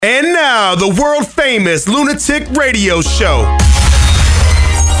And now, the world-famous Lunatic Radio Show.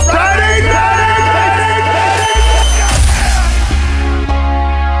 Friday night!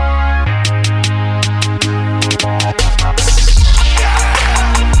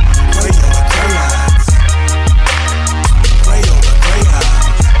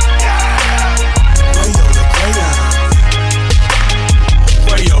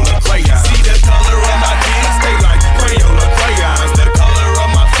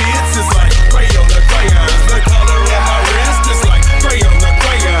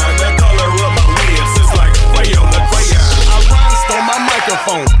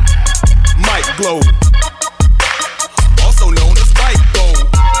 Mike Glow, also known as White Gold,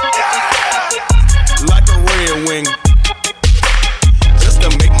 like a red wing, just to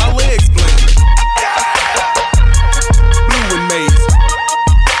make my legs blink. Blue and maize,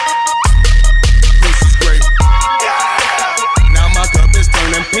 this is great. Now my cup is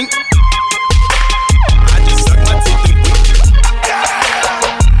turning pink. I just suck my teeth and wink.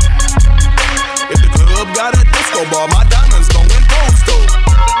 If the club got a disco ball, my diamonds going posto.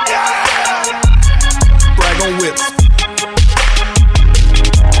 On whips.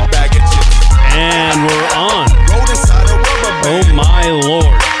 Bag of chips. And we're on. Rolled inside a rubber band. Oh my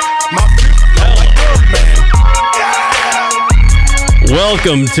lord. My like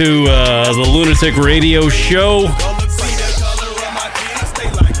Welcome to the Lunatic Radio Show.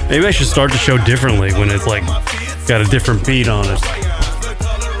 Maybe I should start the show differently when it's like got a different beat on it.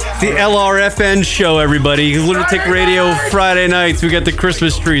 The LRFN show, everybody. Lunatic Radio Friday nights. We got the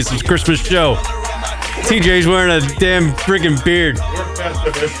Christmas trees. It's Christmas show. TJ's wearing a damn freaking beard. We're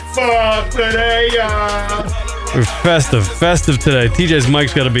festive as fuck today, y'all. We're festive today. TJ's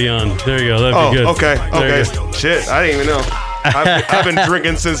mic's got to be on. There you go. That'd be good. Okay. Shit, I didn't even know. I've been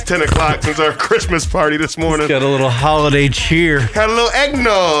drinking since 10 o'clock since our Christmas party this morning. Got a little holiday cheer. Had a little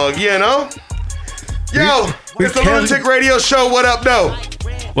eggnog, you know? Yo, it's the Lunatic Radio Show. What up, though?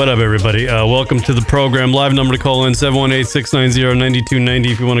 What up, everybody? Welcome to the program. Live number to call in,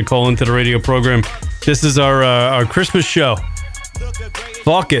 718-690-9290 if you want to call into the radio program. This is our Christmas show.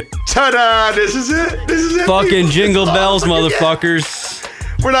 Fuck it. Ta-da! This is it. Fucking jingle bells, motherfuckers.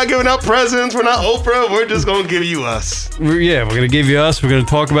 We're not giving out presents. We're not Oprah. We're just going to give you us. We're going to give you us. We're going to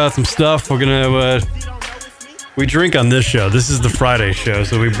talk about some stuff. We're going to... we drink on this show. This is the Friday show,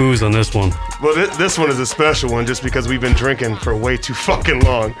 so we booze on this one. Well, this one is a special one just because we've been drinking for way too fucking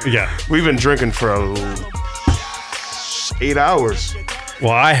long. Yeah. We've been drinking for 8 hours.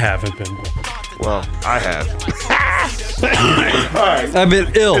 Well, I haven't been. Well, I have. All right. I've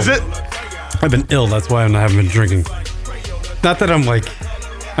been ill. Is it? I've been ill. That's why I haven't been drinking. Not that I'm like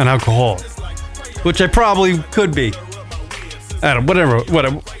an alcoholic, which I probably could be. I don't. Whatever.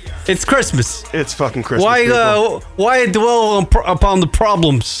 It's Christmas. It's fucking Christmas. Why dwell upon the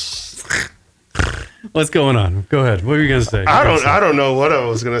problems? What's going on? Go ahead. What were you gonna say? I don't know what I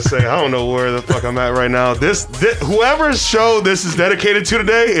was gonna say. I don't know where the fuck I'm at right now. This whoever's show this is dedicated to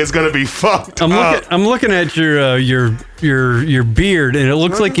today is gonna be fucked up. I'm looking at your beard, and it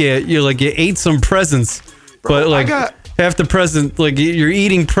looks like you ate some presents, but like half the present, like you're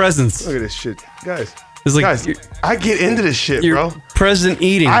eating presents. Look at this shit, guys. It's like, guys, I get into this shit, bro. Present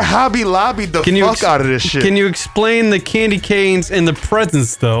eating. I Hobby Lobbied the fuck out of this shit. Can you explain the candy canes and the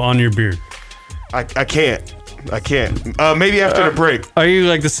presents though on your beard? I can't. Maybe after the break. Are you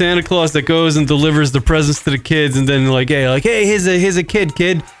like the Santa Claus that goes and delivers the presents to the kids, and then hey, here's a kid,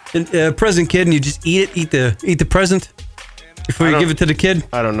 and present kid, and you just eat the present before you give it to the kid?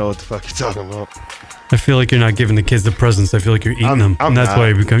 I don't know what the fuck you're talking about. I feel like you're not giving the kids the presents. I feel like you're eating them, and that's why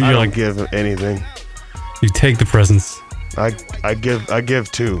you become. I don't give anything. You take the presents. I give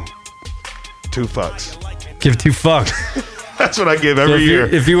two fucks. Give 2 fucks. That's what I give every year.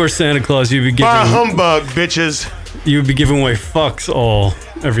 If you were Santa Claus, you'd be giving... Bah humbug, bitches. You would be giving away fucks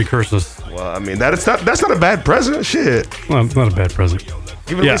every Christmas. Well, I mean, that's not a bad present. Shit. Well, it's not a bad present.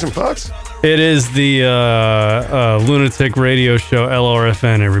 Giving away some fucks? It is the Lunatic Radio Show,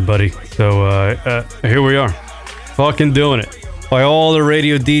 LRFN, everybody. So here we are. Fucking doing it. While all the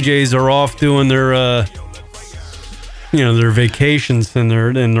radio DJs are off doing their... their vacations and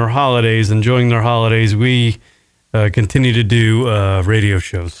their holidays, enjoying their holidays, we continue to do radio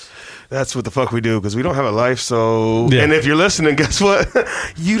shows. That's what the fuck we do, because we don't have a life, so... Yeah. And if you're listening, guess what?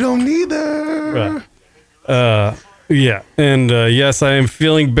 You don't either. Right. Yeah. And yes, I am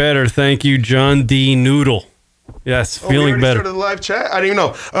feeling better. Thank you, John D. Noodle. Yes, feeling better. Started the live chat? I didn't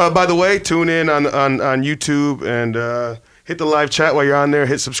even know. By the way, tune in on YouTube and hit the live chat while you're on there.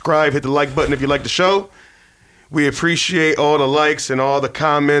 Hit subscribe. Hit the like button if you like the show. We appreciate all the likes and all the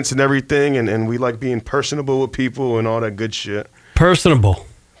comments and everything, and we like being personable with people and all that good shit. Personable.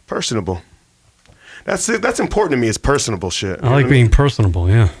 Personable. That's it. That's important to me. It's personable shit. I like being personable.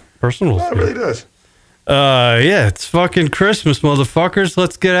 Yeah, personable. It really does. Yeah, it's fucking Christmas, motherfuckers.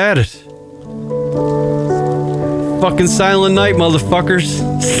 Let's get at it. Fucking Silent Night, motherfuckers.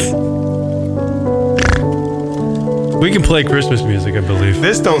 We can play Christmas music, I believe.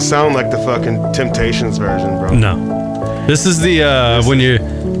 This don't sound like the fucking Temptations version, bro. No. This is the, when you're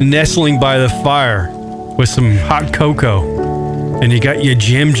nestling by the fire with some hot cocoa and you got your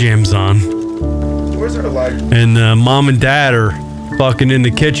jams on. Where's our light? And mom and dad are fucking in the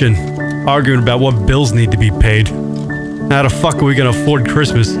kitchen arguing about what bills need to be paid. How the fuck are we gonna afford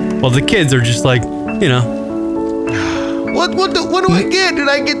Christmas? Well, the kids are just like, you know. What do I get? Did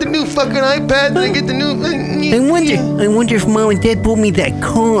I get the new fucking iPad? Did I get the new? I wonder if mom and dad bought me that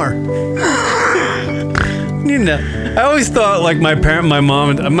car. You know, I always thought like my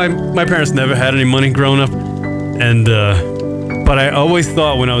parents never had any money growing up, and but I always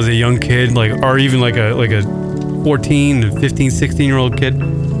thought when I was a young kid, like, or even like a 14, 15, 16-year-old kid,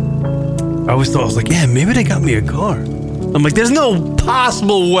 I always thought, I was like, yeah, maybe they got me a car. I'm like, there's no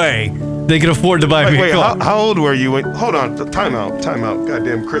possible way they could afford to buy me a car. How old were you? Hold on, time out.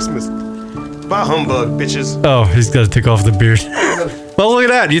 Goddamn Christmas. Bah humbug, bitches. Oh, he's got to take off the beard. Well, look at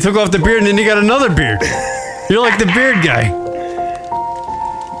that. You took off the beard and then you got another beard. You're like the beard guy.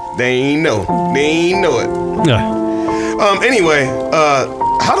 They ain't know it. Yeah. Anyway,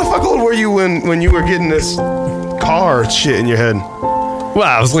 how the fuck old were you when you were getting this car shit in your head? Well,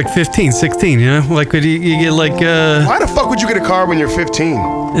 I was like 15, 16, you know? Like, you get like, Why the fuck would you get a car when you're 15?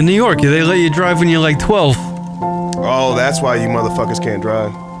 in New York, they let you drive when you're like 12. Oh, that's why you motherfuckers can't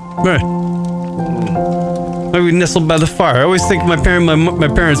drive. Right. I would nestled by the fire. I always think my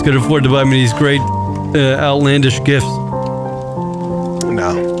parents could afford to buy me these great, outlandish gifts.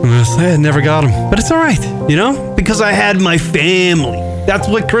 No. I never got them. But it's all right, you know? Because I had my family. That's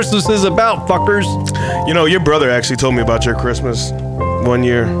what Christmas is about, fuckers. You know, your brother actually told me about your Christmas one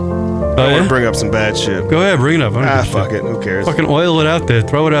year. I want to bring up some bad shit. Go ahead, bring it up. I don't give a shit. Fuck it. Who cares? Fucking oil it out there.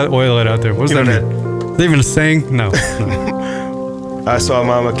 Throw it out. Oil it out there. What's that mean? Is that even a saying? No. I saw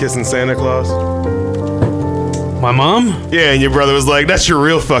Mama kissing Santa Claus. My mom? Yeah, and your brother was like, "That's your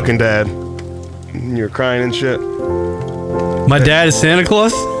real fucking dad." And you're crying and shit. My dad is Santa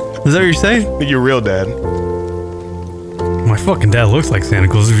Claus? Is that what you're saying? Your real dad. My fucking dad looks like Santa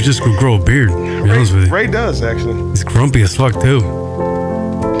Claus if he just could grow a beard. To be honest with you. Ray does actually. He's grumpy as fuck too.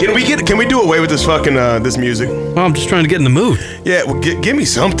 Can we do away with this fucking this music? Well, I'm just trying to get in the mood. Yeah, well, give me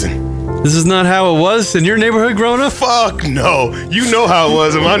something. This is not how it was in your neighborhood growing up? Fuck no. You know how it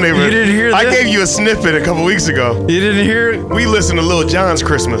was in my neighborhood. You didn't hear I that? gave you a snippet a couple weeks ago. You didn't hear it? We listened to Lil Jon's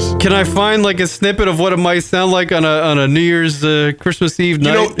Christmas. Can I find like a snippet of what it might sound like on a New Year's Christmas Eve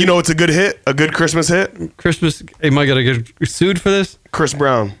night? You know it's a good hit? A good Christmas hit? Christmas. Am I gonna get sued for this? Chris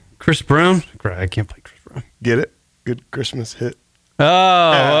Brown. Chris Brown? I can't play Chris Brown. Get it? Good Christmas hit.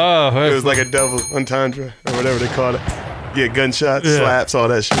 Oh. It was like a double entendre or whatever they called it. Yeah, gunshots, slaps, all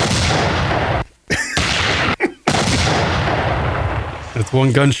that shit. That's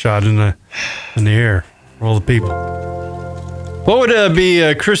one gunshot in the air for all the people. What would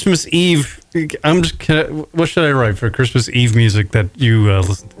be Christmas Eve? What should I write for Christmas Eve music that you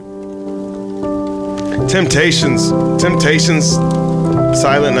listen to? Temptations,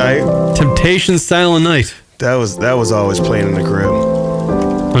 Silent Night. Temptations, Silent Night. That was always playing in the crib.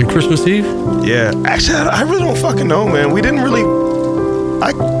 On Christmas Eve? Yeah. Actually, I really don't fucking know, man. We didn't really.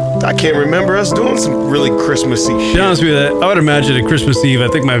 I can't remember us doing some really Christmassy shit. To be honest with you, I would imagine at Christmas Eve, I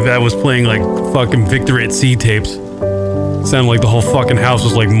think my dad was playing like fucking Victory at Sea tapes. Sounded like the whole fucking house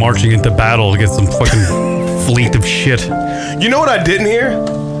was like marching into battle against some fucking fleet of shit. You know what I didn't hear?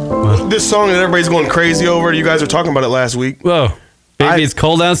 What? This song that everybody's going crazy over. You guys were talking about it last week. Whoa. Baby, it's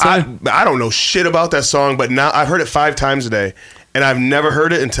cold outside? I don't know shit about that song, but now I've heard it 5 times a day. And I've never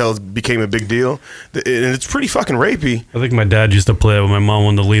heard it until it became a big deal. And it's pretty fucking rapey. I think my dad used to play it when my mom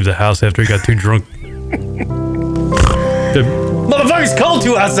wanted to leave the house after he got too drunk. Motherfucker's cold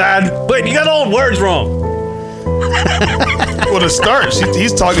too outside. Wait, you got all the words wrong. Well, to start,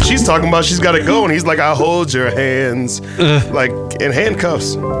 she's talking about she's got to go, and he's like, "I'll hold your hands," like in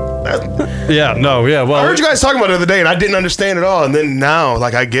handcuffs. Well, I heard you guys talking about it the other day, and I didn't understand it all, and then now,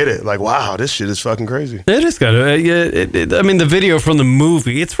 like, I get it. Like, wow, this shit is fucking crazy. It is kind of. I mean, the video from the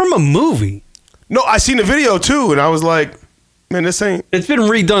movie. It's from a movie. No, I seen the video too, and I was like, man, this ain't. It's been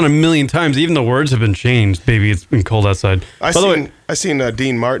redone a million times. Even the words have been changed. Baby, it's been cold outside. I seen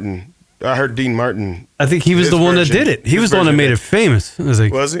Dean Martin. I heard Dean Martin. I think he was the one that did it. He was the one that made it famous. Was he?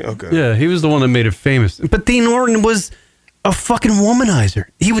 Okay. Yeah, he was the one that made it famous. But Dean Martin was a fucking womanizer.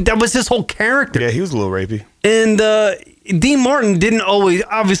 That was his whole character. Yeah, he was a little rapey. And Dean Martin didn't always,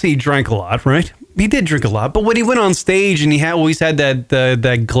 obviously he drank a lot, right? He did drink a lot, but when he went on stage and he always had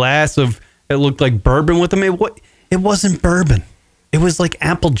that glass of, it looked like bourbon with him, it wasn't bourbon. It was like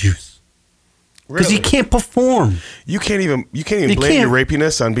apple juice. Because you can't perform. You can't even blame your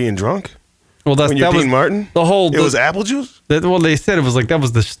rapiness on being drunk. Well, that Dean was Martin. It was apple juice. Well, they said it was like that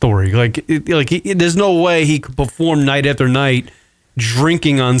was the story. There's no way he could perform night after night,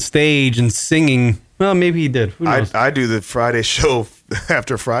 drinking on stage and singing. Well, maybe he did. Who knows? I do the Friday show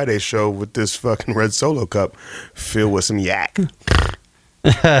after Friday show with this fucking red Solo cup filled with some yak.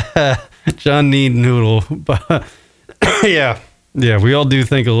 John Need Noodle. Yeah. We all do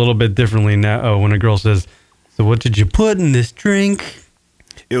think a little bit differently now. Oh, when a girl says, "So what did you put in this drink?"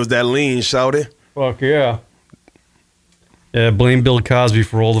 It was that lean, shouty. Fuck yeah. Yeah, blame Bill Cosby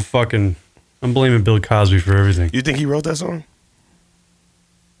for all the fucking... I'm blaming Bill Cosby for everything. You think he wrote that song?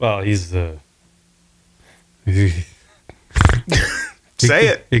 Well, he's the... Say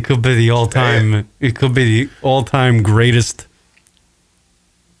it. It could be the all-time... It could be the all-time greatest,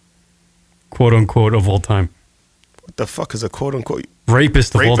 quote-unquote, of all time. What the fuck is a quote-unquote...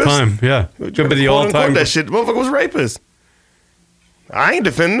 Rapist of all time, yeah. It could be the all-time... That shit. Motherfucker was rapist. I ain't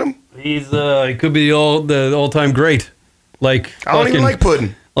defending him. He's he could be the all-time great. Like I don't even like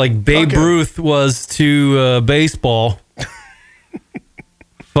pudding. Like Babe Ruth was to baseball.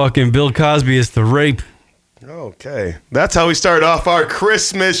 Fucking Bill Cosby is to rape. Okay, that's how we start off our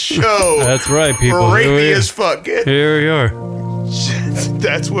Christmas show. That's right, people. Rapey as fuck. Here we are.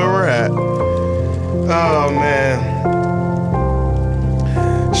 That's where we're at. Oh man.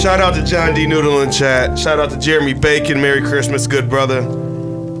 Shout out to John D. Noodle in chat. Shout out to Jeremy Bacon. Merry Christmas, good brother.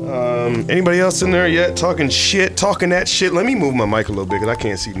 Anybody else in there yet? Talking that shit. Let me move my mic a little bit because I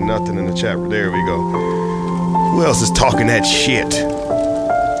can't see nothing in the chat. There we go. Who else is talking that shit?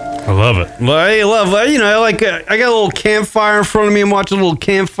 I love it. Well, I love, I got a little campfire in front of me. I'm watching a little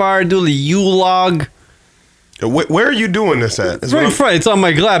campfire, doing the Yule-log. Where are you doing this at? It's right in front. It's on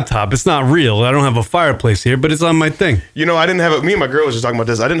my laptop. It's not real. I don't have a fireplace here, but it's on my thing. You know, I didn't have me and my girl was just talking about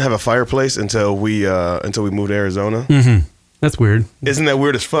this. I didn't have a fireplace until we moved to Arizona. Mm-hmm. That's weird. Isn't that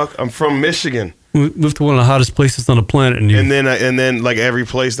weird as fuck? I'm from Michigan. We moved to one of the hottest places on the planet, and then like every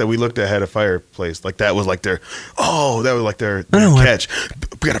place that we looked at had a fireplace. Like that was like their catch.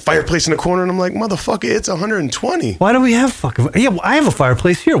 We got a fireplace in the corner, and I'm like, motherfucker, it's 120. Why do we have I have a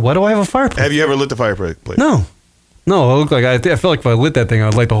fireplace here. Why do I have a fireplace? Have you ever lit the fireplace? No. I look like I feel like if I lit that thing,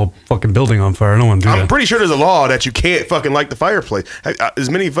 I'd light the whole fucking building on fire. I don't want to do that. I'm pretty sure there's a law that you can't fucking light the fireplace. As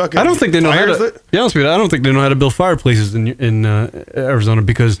many fucking. I don't think they know how to. Be honest with you, I don't think they know how to build fireplaces in Arizona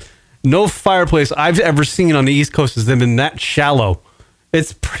because no fireplace I've ever seen on the East Coast has been that shallow.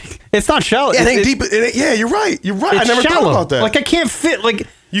 It's not shallow. Yeah, it ain't deep. Yeah, you're right. I never thought about that. Like I can't fit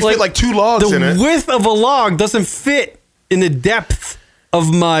you fit like two logs in it. The width of a log doesn't fit in the depth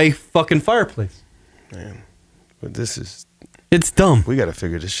of my fucking fireplace. Man. But it's dumb. We got to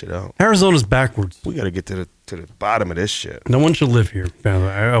figure this shit out. Arizona's backwards. We got to get to the bottom of this shit. No one should live here.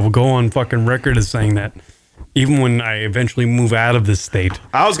 I will go on fucking record as saying that, even when I eventually move out of this state.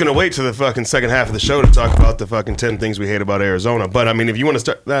 I was gonna wait to the fucking second half of the show to talk about the fucking 10 things we hate about Arizona. But I mean, if you want to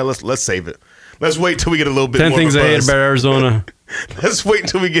start, let's save it. Let's wait till we get a little bit 10 more. 10 things I hate about Arizona. Let's wait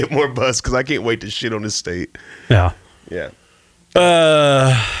until we get more buzz because I can't wait to shit on this state. Yeah. Yeah.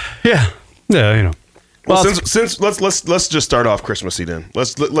 Yeah. You know. Well, since let's just start off Christmassy then.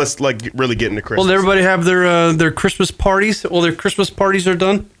 Let's like really get into Christmas. Well, everybody have their Christmas parties. Well, their Christmas parties are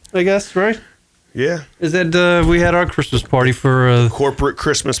done, I guess, right? Yeah. Is that we had our Christmas party for corporate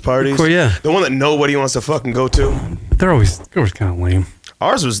Christmas parties? Yeah. The one that nobody wants to fucking go to. They're always kind of lame.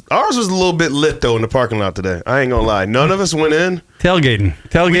 Ours was a little bit lit though in the parking lot today. I ain't gonna lie. None of us went in. Tailgating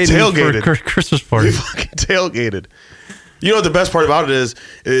for Christmas party. We fucking tailgated. You know what the best part about it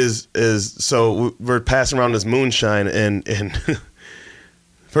is so we're passing around this moonshine and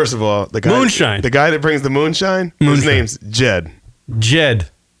first of all the guy that brings the moonshine. His name's Jed.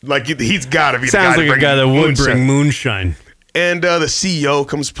 Like he's got to be. Sounds like a guy that would bring moonshine. And the CEO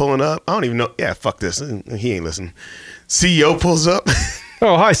comes pulling up. I don't even know. Yeah, fuck this. He ain't listening. CEO pulls up.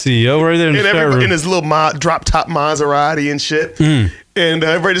 Oh, hi CEO, right there in the chat room. In his little drop top Maserati and shit. And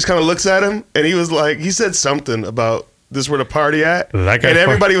everybody just kind of looks at him, and he said something about. This is where the party at. And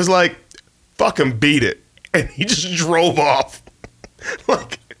everybody was like, fucking beat it. And he just drove off.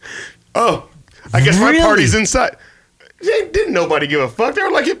 Like, oh, I guess my party's inside. Didn't nobody give a fuck. They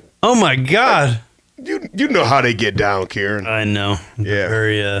were like, oh my God. You know how they get down, Kieran. I know. Yeah.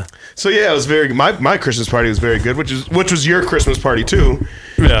 Very So yeah, it was very my Christmas party was very good, which was your Christmas party too.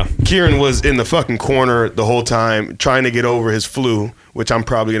 Yeah. Kieran was in the fucking corner the whole time trying to get over his flu, which I'm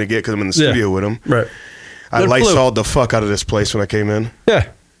probably gonna get because I'm in the studio with him. Right. I Lysol the fuck out of this place when I came in. Yeah.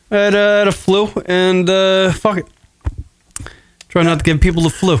 I had a flu, and fuck it. Try not to give people the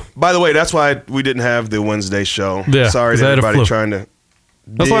flu. By the way, that's why we didn't have the Wednesday show. Yeah, sorry to everybody trying to.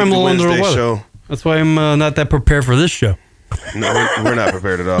 That's why I'm a little under the weather. Show. That's why I'm not that prepared for this show. No, we're not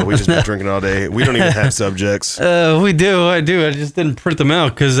prepared at all. We just been drinking all day. We don't even have subjects. We do. I do. I just didn't print them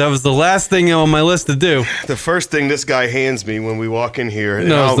out because that was the last thing on my list to do. The first thing this guy hands me when we walk in here.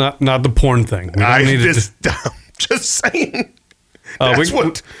 No, it's not the porn thing. I'm just saying.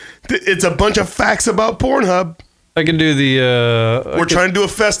 It's a bunch of facts about Pornhub. I can do the... We're trying to do a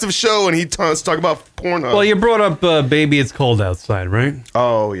festive show, and let's talk about Pornhub. Well, you brought up Baby It's Cold Outside, right?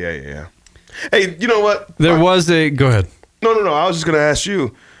 Oh, yeah. Hey, you know what? There was a... Go ahead. No. I was just going to ask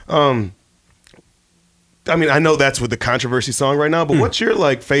you. I mean, I know that's with the controversy song right now, but what's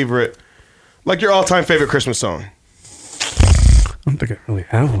your, favorite... your all-time favorite Christmas song? I don't think I really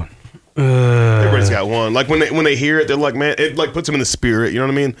have one. Everybody's got one. Like when they hear it, they're like, man, it puts them in the spirit. You know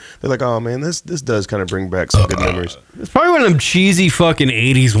what I mean? They're like, oh man, this does kind of bring back some good memories. It's probably one of them cheesy fucking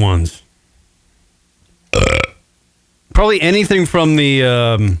 80s ones. Probably anything from the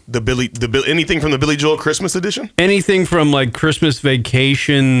anything from the Billy Joel Christmas edition. Anything from Christmas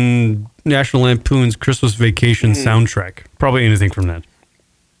Vacation, National Lampoon's Christmas Vacation soundtrack. Probably anything from that.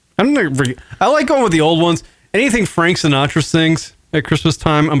 I don't know. I like going with the old ones. Anything Frank Sinatra sings at Christmas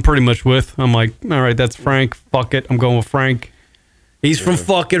time, I'm pretty much with. I'm like, all right, that's Frank. Fuck it. I'm going with Frank. He's from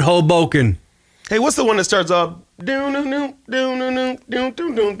fucking Hoboken. Hey, what's the one that starts off? Jingle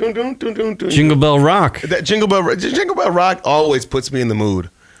Bell Rock. That Jingle Bell Rock always puts me in the mood.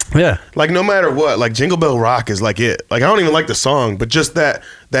 Yeah. No matter what, Jingle Bell Rock is it. I don't even like the song, but just that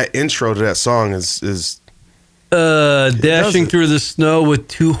intro to that song is dashing through the snow with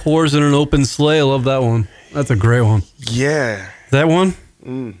two whores in an open sleigh. I love that one. That's a great one. Yeah. That one?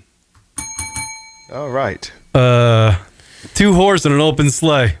 All right. Two whores in an open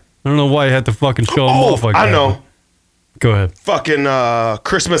sleigh. I don't know why you had to fucking show them off like that. I know. Go ahead. Fucking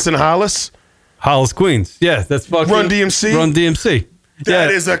Christmas in Hollis. Hollis, Queens. Yeah, that's fucking... Run DMC. Run DMC.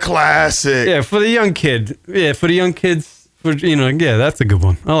 That is a classic. Yeah, for the young kid. Yeah, for the young kids. Yeah, that's a good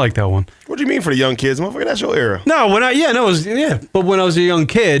one. I like that one. What do you mean for the young kids? Motherfucker, that's your era. No, but when I was a young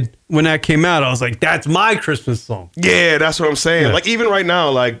kid, when that came out, I was like, that's my Christmas song. Yeah, that's what I'm saying. Yeah. Even right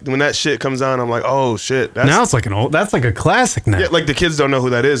now, when that shit comes on, I'm like, oh shit. Now it's that's like a classic now. Yeah, the kids don't know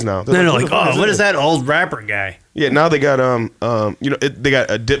who that is now. They're like, oh, what is that old rapper guy? Yeah, now they got they got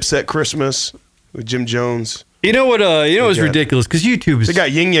a Dipset Christmas with Jim Jones. You know what? What's ridiculous? Because YouTube is... They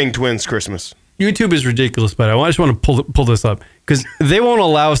got Yin Yang Twins Christmas. YouTube is ridiculous, but I just want to pull this up because they won't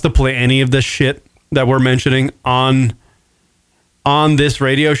allow us to play any of this shit that we're mentioning on this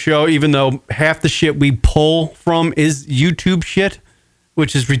radio show, even though half the shit we pull from is YouTube shit,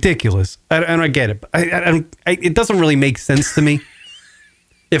 which is ridiculous. And I get it. It doesn't really make sense to me.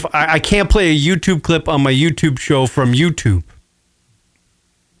 If I can't play a YouTube clip on my YouTube show from YouTube.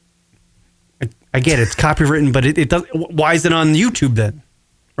 I get it. It's copywritten, but it does. Why is it on YouTube then?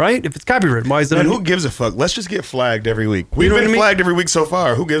 Right? If it's copyrighted, why is it? Man, who gives a fuck? Let's just get flagged every week. We've been flagged every week so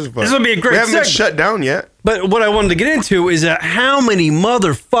far. Who gives a fuck? This would be a great We haven't been shut down yet. But what I wanted to get into is how many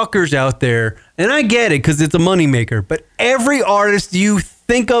motherfuckers out there, and I get it because it's a moneymaker, but every artist you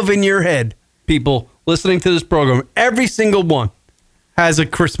think of in your head, people listening to this program, every single one has a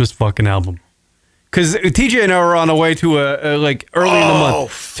Christmas fucking album. Because TJ and I were on our way to early in the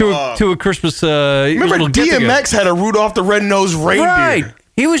month to a Christmas. Remember, DMX had a Rudolph the Red-Nosed Reindeer. Right.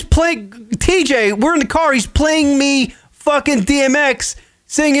 He was playing TJ. We're in the car. He's playing me fucking DMX,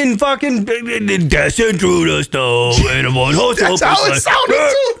 singing fucking "Dashing Through the Snow." That's how it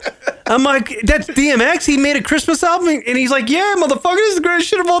sounded too. I'm like, that's DMX. He made a Christmas album, and he's like, "Yeah, motherfucker, this is the greatest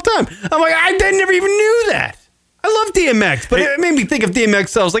shit of all time." I'm like, I never even knew that. I love DMX, but it made me think of DMX.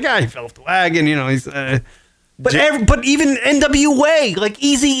 So I was like, he fell off the wagon, he's. But even NWA,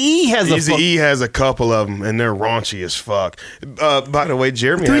 Eazy-E has a couple of them, and they're raunchy as fuck. By the way,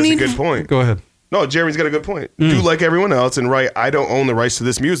 Jeremy has a good point. Go ahead. No, Jeremy's got a good point. Do like everyone else and write, I don't own the rights to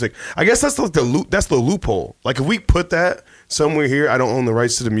this music. I guess that's the loophole. If we put that somewhere here, I don't own the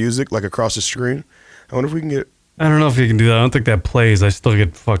rights to the music, across the screen. I wonder if we can get. I don't know if you can do that. I don't think that plays. I still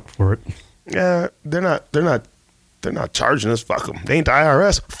get fucked for it. Yeah, they're not charging us. Fuck them. They ain't the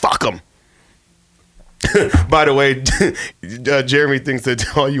IRS. Fuck them. By the way, Jeremy thinks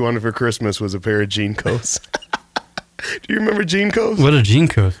that all you wanted for Christmas was a pair of Jean Coats. Do you remember Jean Coats? What are Jean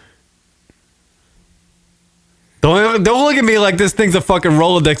Coats? Don't look at me like this thing's a fucking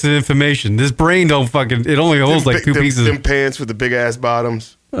Rolodex of information. This brain it only holds two pieces. Them pants with the big ass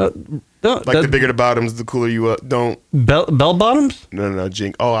bottoms. The bigger the bottoms, the cooler you don't. Bell bottoms? No,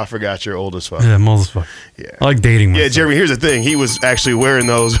 Jink. Oh, I forgot you're old as fuck. Yeah, I'm old as fuck. Yeah. I like dating myself. Yeah, Jeremy, here's the thing. He was actually wearing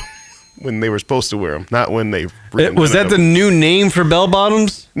those when they were supposed to wear them, not when they... Was that the new name for bell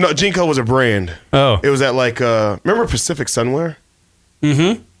bottoms? No, Jinko was a brand. Oh. It was at like... remember Pacific Sunwear?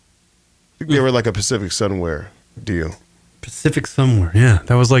 Mm-hmm. I think they were like a Pacific Sunwear deal. Pacific Sunwear, yeah.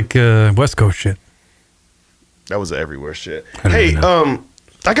 That was like West Coast shit. That was everywhere shit. Hey,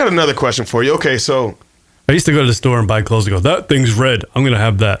 I got another question for you. Okay, so... I used to go to the store and buy clothes and go, that thing's red. I'm going to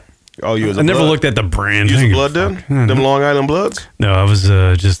have that. Oh, you was a I never blood? looked at the brand. You was a blood then? Them Long Island Bloods? No, I was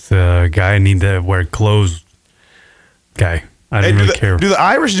just a guy I need to wear clothes guy. I didn't really care. Do the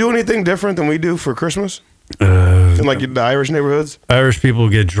Irish do anything different than we do for Christmas? In like the Irish neighborhoods? Irish people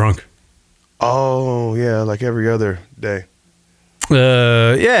get drunk. Oh, yeah, like every other day.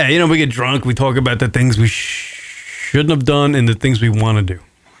 Yeah, you know, we get drunk. We talk about the things we shouldn't have done and the things we want to do.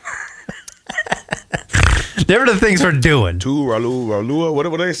 Never the things we're doing. What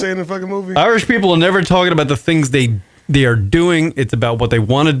are they saying in the fucking movie? Irish people are never talking about the things they are doing. It's about what they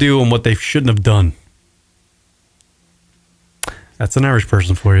want to do and what they shouldn't have done. That's an Irish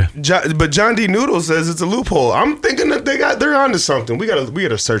person for you. But John D. Noodle says it's a loophole. I'm thinking that they're onto something. We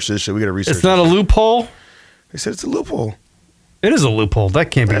gotta search this shit. We gotta research. It's not a loophole. They said it's a loophole. It is a loophole.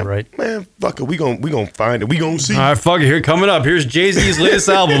 That can't be right. Man, fuck it. We gonna find it. We gonna see. All right, fuck it. Here, coming up. Here's Jay-Z's latest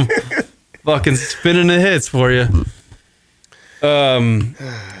album. Fucking spinning the hits for you. All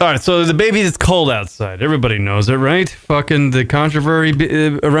right, so the baby that's cold outside. Everybody knows it, right? Fucking the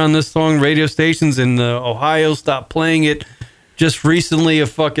controversy around this song. Radio stations in Ohio stopped playing it. Just recently,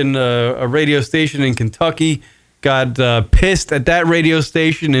 a radio station in Kentucky got pissed at that radio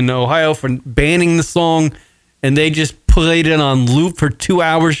station in Ohio for banning the song, and they just played it on loop for 2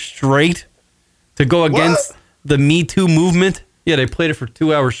 hours straight to go against the Me Too movement. Yeah, they played it for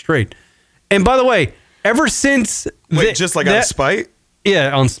 2 hours straight. And by the way, ever since... just like out of spite?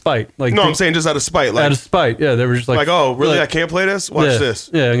 Yeah, on spite. Like I'm saying just out of spite. Like, out of spite, yeah. They were just like... oh, really? I can't play this? Watch this.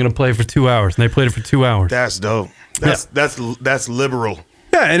 Yeah, I'm going to play it for 2 hours. And they played it for 2 hours. That's dope. That's liberal.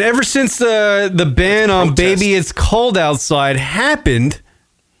 Yeah, and ever since the ban on Baby It's Cold Outside happened,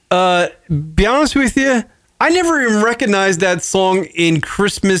 be honest with you, I never even recognized that song in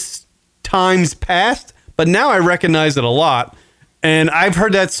Christmas times past, but now I recognize it a lot. And I've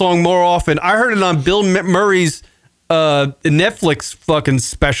heard that song more often. I heard it on Bill Murray's Netflix fucking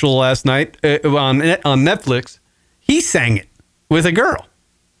special last night on Netflix. He sang it with a girl.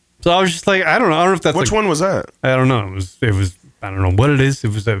 So I was just like, I don't know if that's... Which one was that? I don't know. It was I don't know what it is.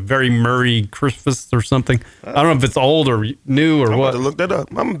 It was a very Murray Christmas or something. I don't know if it's old or new or I'm what. about to look that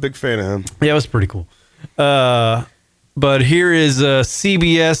up. I'm a big fan of him. Yeah, it was pretty cool. But here is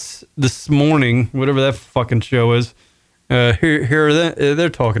CBS This Morning, whatever that fucking show is. They're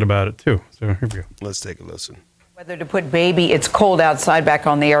talking about it too. So here we go. Let's take a listen. Whether to put Baby It's Cold Outside back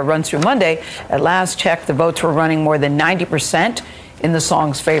on the air runs through Monday. At last check, the votes were running more than 90% in the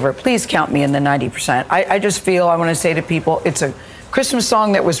song's favor. Please count me in the 90%. I just feel I want to say to people, it's a Christmas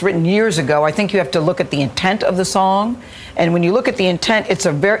song that was written years ago. I think you have to look at the intent of the song. And when you look at the intent, it's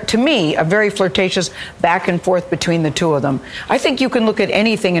to me, a very flirtatious back and forth between the two of them. I think you can look at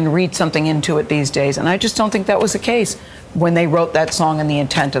anything and read something into it these days. And I just don't think that was the case when they wrote that song and the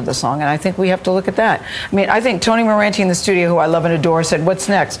intent of the song. And I think we have to look at that. I mean, I think Tony Moranti in the studio, who I love and adore, said, what's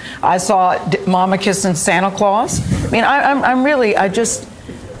next? I saw Mama kissing Santa Claus. I mean,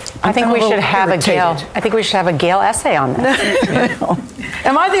 I think we should have a Gail essay on this.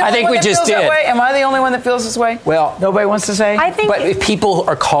 Am I the only one that feels that way? Am I the only one that feels this way? Well, nobody wants to say. But if people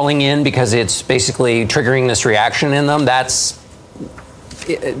are calling in because it's basically triggering this reaction in them,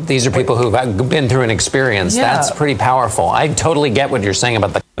 these are people who've been through an experience. Yeah. That's pretty powerful. I totally get what you're saying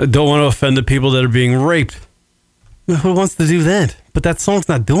about the... I don't want to offend the people that are being raped. Who wants to do that? But that song's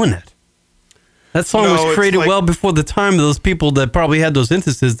not doing that. That song was created well before the time of those people that probably had those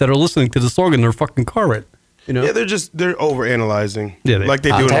instances that are listening to the song in their fucking car right. You know? Yeah, they're overanalyzing. Yeah, like they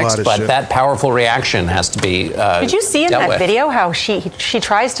do in a lot of but shit. That powerful reaction has to be Did you see in that video how she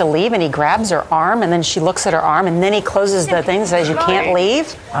tries to leave and he grabs her arm and then she looks at her arm and then he closes the thing and says you can't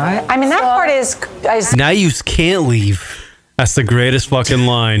leave? I mean, that part is... Now you can't leave. That's the greatest fucking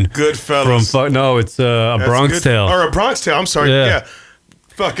line. Goodfellas. No, it's A Bronx Tale. Or A Bronx Tale, I'm sorry. Yeah.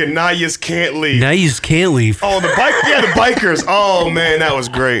 Fucking now you can't leave. Now you can't leave. Oh, the bikers. Oh man, that was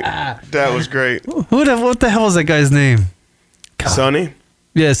great. That was great. What the hell is that guy's name? God. Sonny.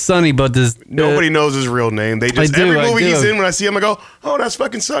 Yeah, Sonny. But nobody knows his real name. They just every movie he's in. When I see him, I go, "Oh, that's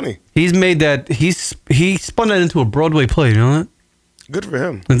fucking Sonny." He's made that. He spun that into a Broadway play. You know that? Good for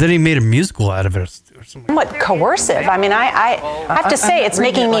him. And then he made a musical out of it or something. Somewhat coercive. I mean, I have to say, it's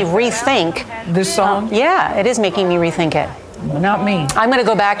making me rethink this song. Yeah, it is making me rethink it. Not me. I'm going to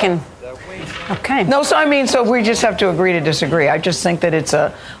go back and. Okay. No, so I mean, so we just have to agree to disagree. I just think that it's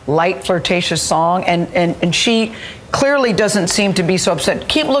a light, flirtatious song, and she clearly doesn't seem to be so upset.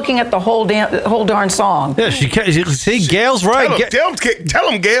 Keep looking at the whole darn song. Yeah, she can't. See, Gail's right. Tell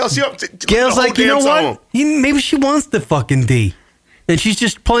him, Gail. Gail's like, you know what? Maybe she wants the fucking D, and she's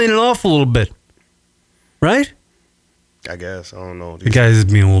just playing it off a little bit, right? I guess. I don't know. The guy is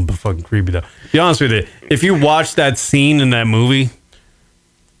being a little bit fucking creepy, though. Be honest with you, if you watch that scene in that movie,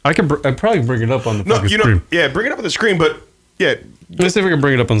 I'd probably bring it up on the fucking screen. Yeah, bring it up on the screen, but yeah. Let's see if we can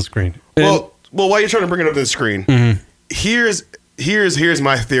bring it up on the screen. Well, while you're trying to bring it up on the screen, here's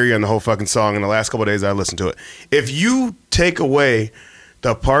my theory on the whole fucking song. In the last couple of days, I listened to it. If you take away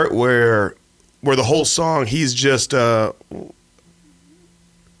the part where the whole song, he's just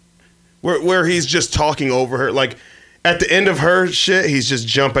where he's just talking over her, like at the end of her shit, he's just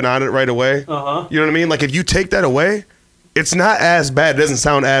jumping on it right away. Uh-huh. You know what I mean? Like if you take that away, it's not as bad. It doesn't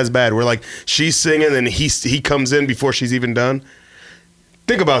sound as bad. Where like she's singing and he comes in before she's even done.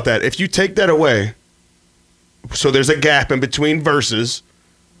 Think about that. If you take that away, so there's a gap in between verses,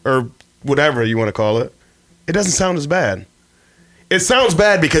 or whatever you want to call it, it doesn't sound as bad. It sounds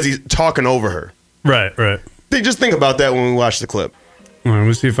bad because he's talking over her. Right. Just think about that when we watch the clip. All right, let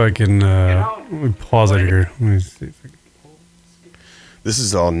me see if I can let me pause it here. Let me see if I can. This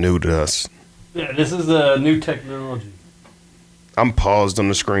is all new to us. Yeah, this is the new technology. I'm paused on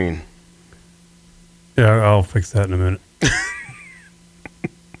the screen. Yeah, I'll fix that in a minute.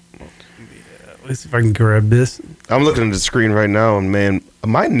 Let's see if I can grab this. I'm looking at the screen right now, and man,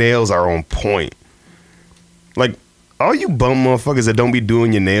 my nails are on point. Like, all you bum motherfuckers that don't be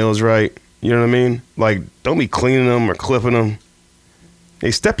doing your nails right, you know what I mean? Like, don't be cleaning them or clipping them.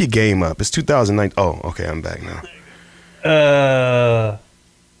 Hey, step your game up. It's 2009. Oh, okay, I'm back now.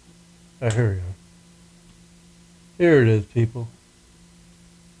 Here we go. Here it is, people.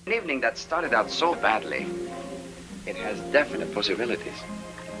 An evening that started out so badly, it has definite possibilities.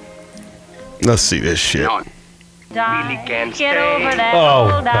 Let's see this shit. No, really can't stay.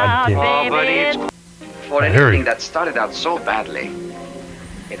 Oh, God damn. Oh, but it's for an evening that started out so badly,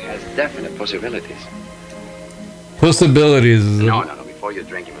 it has definite possibilities. Possibilities. No. Before you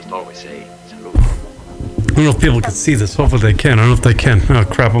drink, you must always say salute. I don't know if people can see this. Hopefully they can. I don't know if they can. Oh,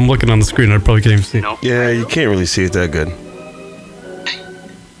 crap. I'm looking on the screen. I probably can't even see. No. Yeah, you can't really see it that good.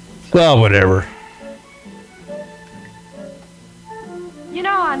 Well, whatever. You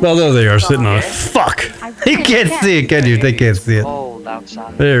know, well, there they are sitting on it. Fuck. You can't see it, can you? They can't see it.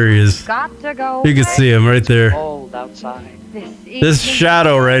 There he is. You can see him right there. This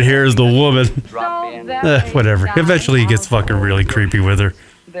shadow right here is the woman. Whatever. Eventually he gets fucking really creepy with her.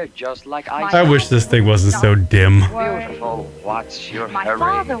 They're just like I wish this thing wasn't so dim. Beautiful. What's your hurry?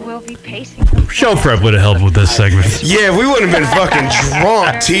 Father will be pacing. Show prep would have helped with this segment. Yeah, we would have been fucking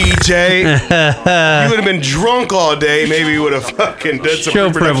drunk, TJ. You would have been drunk all day. Maybe you would have fucking done some.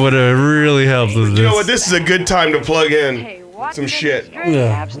 Show prep would have really helped with this. You know what? This is a good time to plug in some shit.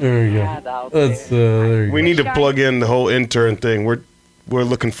 Yeah, there we go. That's there you we need to plug in the whole intern thing. We're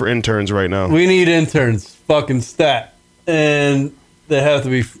looking for interns right now. We need interns. Fucking stat. And they have to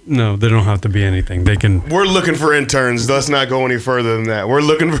be. No, they don't have to be anything. They can. We're looking for interns. Let's not go any further than that. We're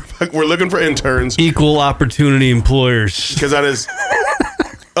looking for interns. Equal opportunity employers. Because that is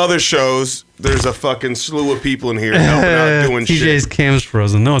other shows. There's a fucking slew of people in here helping out doing shit. TJ's cam's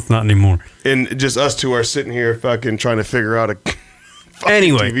frozen. No, it's not anymore. And just us two are sitting here fucking trying to figure out a.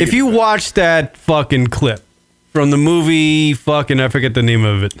 Anyway, if you watch that fucking clip from the movie, fucking I forget the name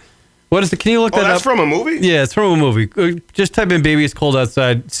of it. What is it? Can you look that up? That's from a movie? Yeah, it's from a movie. Just type in "Baby It's Cold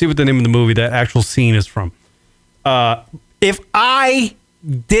Outside." See what the name of the movie that actual scene is from. If I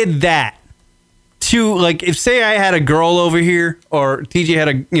did that to if say I had a girl over here, or TJ had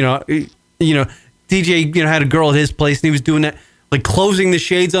a TJ had a girl at his place and he was doing that, like closing the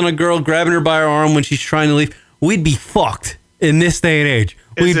shades on a girl, grabbing her by her arm when she's trying to leave, we'd be fucked in this day and age.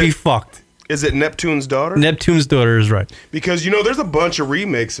 We'd be fucked. Is it Neptune's Daughter? Neptune's Daughter is right. Because, there's a bunch of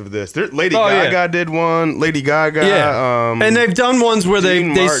remakes of this. Lady Gaga did one. Lady Gaga. Yeah. And they've done ones where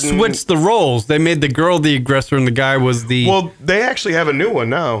they switched the roles. They made the girl the aggressor and the guy was the... Well, they actually have a new one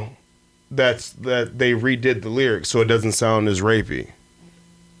now that they redid the lyrics so it doesn't sound as rapey.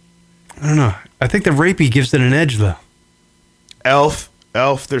 I don't know. I think the rapey gives it an edge, though. Elf,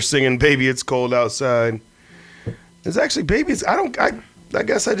 they're singing Baby It's Cold Outside. It's actually Baby It's... I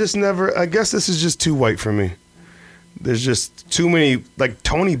guess I guess this is just too white for me. There's just too many,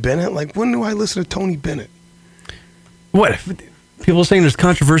 Tony Bennett. When do I listen to Tony Bennett? What? People are saying there's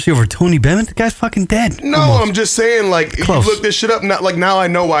controversy over Tony Bennett. The guy's fucking dead. No, almost. I'm just saying, like, if you Close. look this shit up, not like now I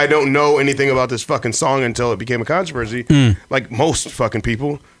know why I don't know anything about this fucking song until it became a controversy. Like most fucking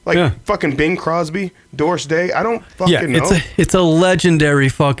people. Like fucking Bing Crosby, Doris Day. I don't fucking know. It's a legendary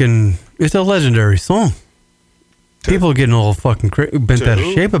fucking. It's a legendary song. People are getting all fucking bent out of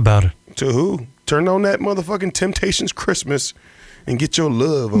shape about it. To who? Turn on that motherfucking Temptations Christmas and get your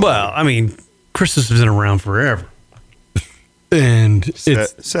love. Well, I mean, Christmas has been around forever. And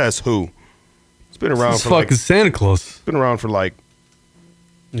says who? It's been around for fucking Santa Claus. It's been around for like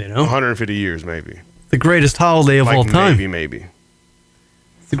 150 years, maybe. The greatest holiday of all time. Maybe.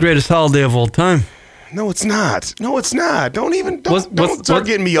 It's the greatest holiday of all time. No, it's not. No, it's not. Don't start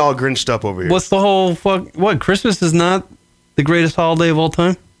getting me all grinched up over here. What's the whole fuck? What? Christmas is not the greatest holiday of all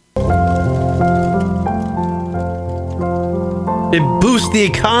time? It boosts the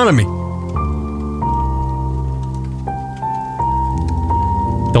economy.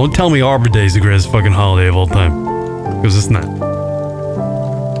 Don't tell me Arbor Day is the greatest fucking holiday of all time. Because it's not.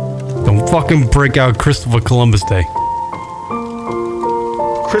 Don't fucking break out Christopher Columbus Day.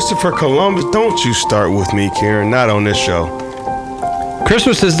 Christopher Columbus, don't you start with me, Karen. Not on this show.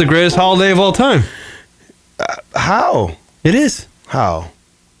 Christmas is the greatest holiday of all time. How? It is. How?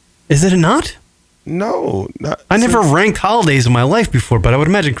 Is it not? No. I never ranked holidays in my life before, but I would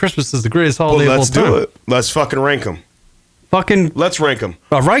imagine Christmas is the greatest holiday of all time. Let's do it. Let's fucking rank them. Let's rank them.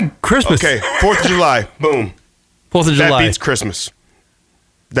 All right, Christmas. Okay, 4th of July. Boom. 4th of July. That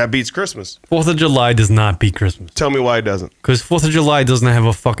beats Christmas. 4th of July does not beat Christmas. Tell me why it doesn't. Because 4th of July doesn't have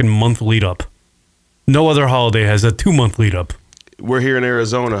a fucking month lead up. No other holiday has a 2-month lead up. We're here in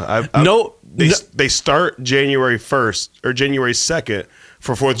Arizona. They start January 1st or January 2nd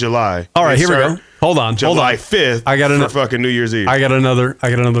for 4th of July. All right, here we go. Hold on. July 5th for fucking New Year's Eve. I got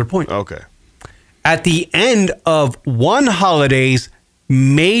another point. Okay. At the end of one holiday's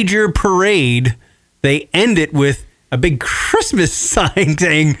major parade, they end it with a big Christmas sign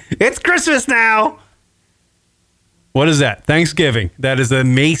saying, "It's Christmas now." What is that? Thanksgiving. That is a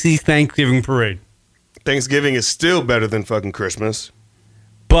Macy's Thanksgiving parade. Thanksgiving is still better than fucking Christmas.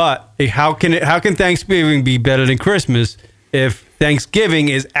 But how can Thanksgiving be better than Christmas if Thanksgiving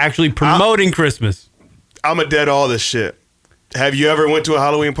is actually promoting Christmas? I'm a dead all this shit. Have you ever went to a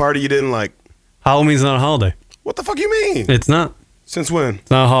Halloween party you didn't like? Halloween's not a holiday. What the fuck you mean? It's not. Since when?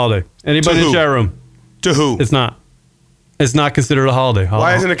 It's not a holiday. Anybody in the chat room? To who? It's not. It's not considered a holiday.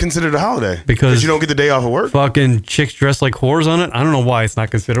 Why isn't it considered a holiday? Because you don't get the day off of work? Fucking chicks dressed like whores on it. I don't know why it's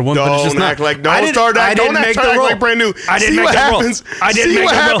not considered one. But it's just act not. like don't start like brand new. I didn't see make what that rule. happens. I didn't see make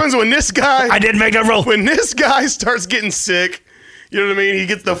what that happens when this guy. I didn't make that rule. When this guy starts getting sick, you know what I mean? He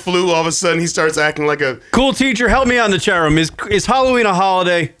gets the flu. All of a sudden, he starts acting like a cool teacher. Help me out in the chat room. Is Halloween a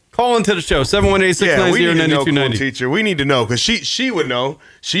holiday? Call into the show 718-690-9290. Cool teacher. We need to know because she would know.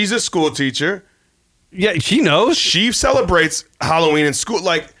 She's a school teacher. Yeah, she knows. She celebrates Halloween in school.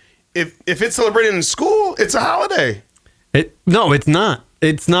 Like, if it's celebrated in school, it's a holiday. No, it's not.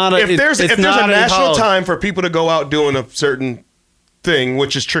 It's not. If there's a national time for people to go out doing a certain thing,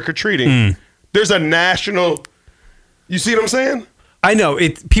 which is trick or treating, there's a national. You see what I'm saying? I know.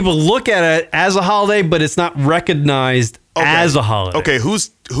 People look at it as a holiday, but it's not recognized as a holiday. Okay,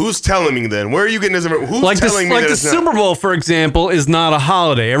 who's telling me then? Where are you getting this? Who's like telling me like that the it's Super Bowl, for example, is not a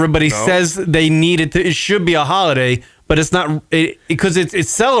holiday. Everybody says they need it to. It should be a holiday, but it's not because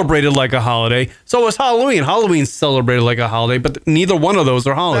it's celebrated like a holiday. So is Halloween. Halloween's celebrated like a holiday, but neither one of those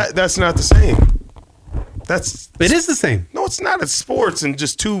are holidays. That's not the same. It is the same. No, it's not. It's sports, and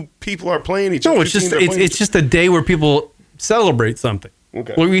just two people are playing each other. No, it's just a day where people celebrate something.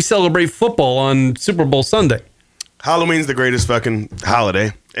 Okay. Where we celebrate football on Super Bowl Sunday. Halloween's the greatest fucking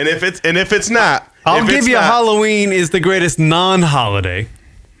holiday, and if it's not, I'll give you Halloween is the greatest non-holiday.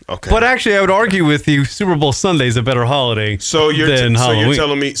 Okay. But actually, I would argue with you, Super Bowl Sunday is a better holiday than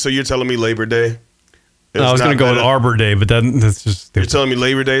Halloween. So you're telling me Labor Day? No, I was going to go with Arbor Day, but that's just. You're telling me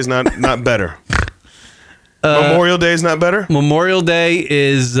Labor Day is not better. Memorial Day is not better. Memorial Day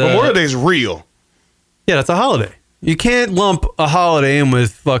is real. Yeah, that's a holiday. You can't lump a holiday in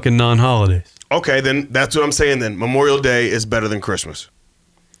with fucking non-holidays. Okay, then that's what I'm saying. Then Memorial Day is better than Christmas.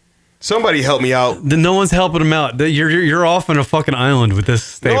 Somebody help me out. Then no one's helping him out. You're off on a fucking island with this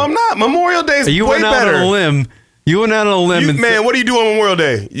statement. No, I'm not. Memorial Day is way better. You went out on a limb. Man, what do you do on Memorial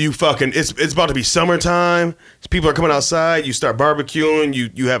Day? You fucking it's about to be summertime. People are coming outside. You start barbecuing.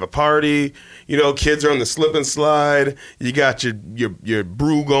 You have a party. You know, kids are on the slip and slide. You got your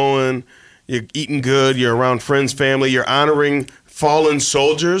brew going. You're eating good. You're around friends, family. You're honoring fallen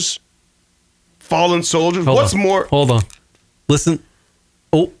soldiers. What's more? Hold on. Listen.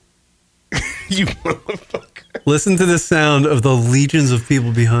 Oh. You motherfucker. Listen to the sound of the legions of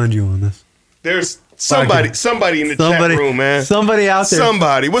people behind you on this. There's somebody in the chat room, man. Somebody out there.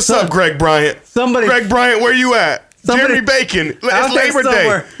 Somebody. What's up, Greg Bryant? Greg Bryant, where you at? Jeremy Bacon. It's Labor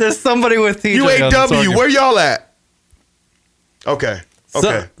Day. There's somebody with TJ. UAW, where y'all at? Okay.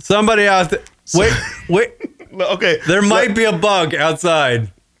 Somebody out there. Wait. Okay. There might be a bug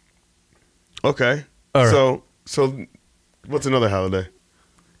outside. Okay. All right. So what's another holiday?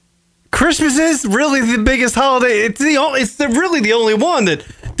 Christmas is really the biggest holiday. It's really the only one that.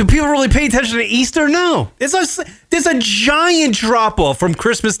 Do people really pay attention to Easter? No. There's a giant drop off from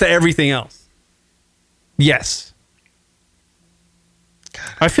Christmas to everything else. Yes.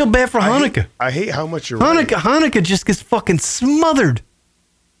 God, I feel bad for Hanukkah. I hate how much you're Hanukkah just gets fucking smothered.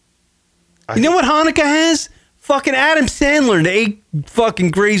 You know what Hanukkah has? Fucking Adam Sandler and 8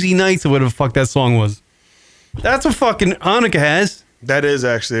 fucking Crazy Nights or whatever the fuck that song was. That's what fucking Hanukkah has. That is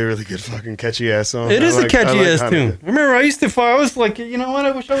actually a really good fucking catchy ass song. It is a catchy ass tune. I remember I was like, you know what?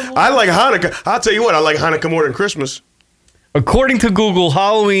 I wish I was. I like Hanukkah. I'll tell you what, I like Hanukkah more than Christmas. According to Google,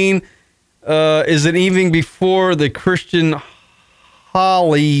 Halloween is an evening before the Christian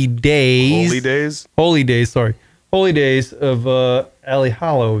holidays. Holy days of Alley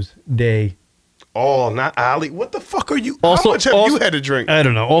Hallows Day. Oh, not Ali. What the fuck are you? How much have you had to drink? I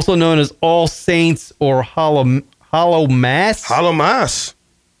don't know. Also known as All Saints or Hollow Mass. Hollow Mass.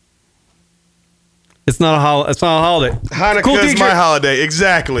 It's not a holiday. Hanukkah is my holiday.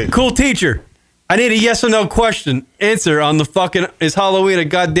 Exactly. Cool teacher. I need a yes or no question answer on the fucking. Is Halloween a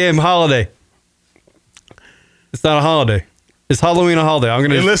goddamn holiday? It's not a holiday. Is Halloween a holiday? I'm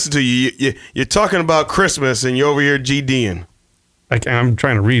gonna listen to you. You're talking about Christmas and you're over here GDing. I'm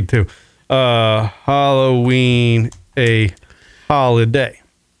trying to read too. Halloween a holiday?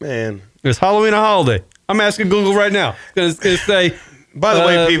 Man, is Halloween a holiday? I'm asking Google right now. It's gonna say. By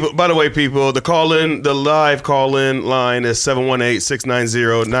the way, people, the live call-in line is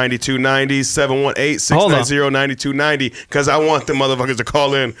 718-690-9290, 718-690-9290, because I want the motherfuckers to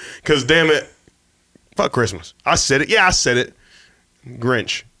call in, because damn it, fuck Christmas. I said it. Yeah, I said it.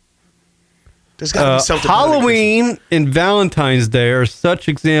 Grinch. There's got to be something. Halloween and Valentine's Day are such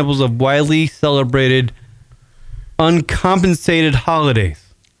examples of widely celebrated uncompensated holidays.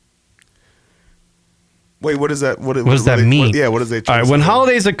 Wait, what is that? What does that mean? What does they? All right, when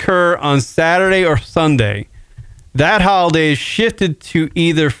holidays occur on Saturday or Sunday, that holiday is shifted to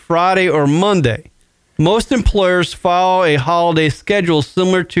either Friday or Monday. Most employers follow a holiday schedule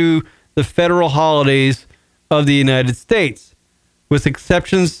similar to the federal holidays of the United States. With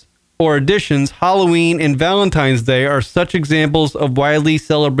exceptions or additions, Halloween and Valentine's Day are such examples of widely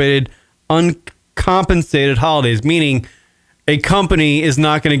celebrated uncompensated holidays, meaning a company is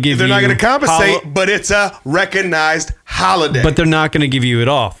not going to give you... They're not going to compensate, but it's a recognized holiday. But they're not going to give you it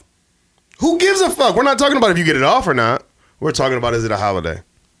off. Who gives a fuck? We're not talking about if you get it off or not. We're talking about, is it a holiday?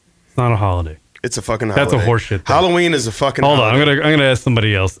 It's not a holiday. It's a fucking holiday. That's a horseshit thing. Halloween is a fucking holiday. Hold on, I'm gonna ask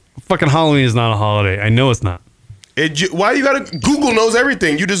somebody else. Fucking Halloween is not a holiday. I know it's not. Why you gotta... Google knows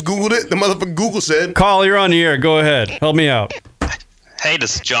everything. You just Googled it. The motherfucking Google said. Carl, you're on the air. Go ahead. Help me out. Hey,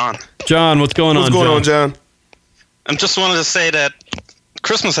 this is John. John, what's going on, John? I just wanted to say that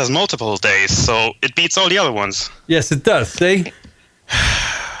Christmas has multiple days, so it beats all the other ones. Yes, it does. See?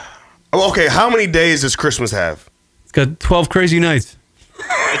 Okay, how many days does Christmas have? It's got 12 crazy nights.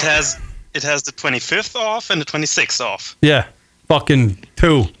 It has the 25th off and the 26th off. Yeah, fucking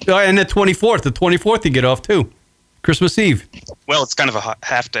 2. And the 24th. The 24th you get off too. Christmas Eve. Well, it's kind of a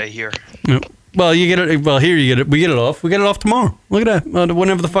half day here. Yeah. Well, you get it. Well, here you get it. We get it off. We get it off tomorrow. Look at that.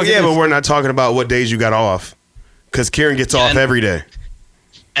 Whenever the fuck. Yeah, it is. But we're not talking about what days you got off, because Kieran gets off every day.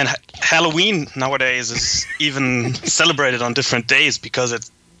 And Halloween nowadays is even celebrated on different days because it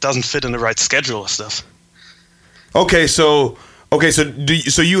doesn't fit in the right schedule and stuff. Okay, so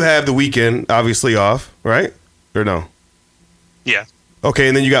you have the weekend obviously off, right? Or no? Yeah. Okay,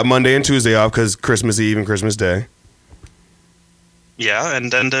 and then you got Monday and Tuesday off because Christmas Eve and Christmas Day. Yeah,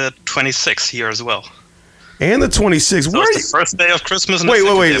 and then the 26th here as well. And the 26th. So it's the first day of Christmas. And wait.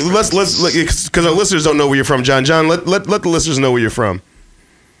 Let's because our listeners don't know where you're from, John. John, let the listeners know where you're from.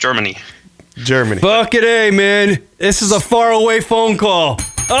 Germany. Fuck it, hey man. This is a faraway phone call.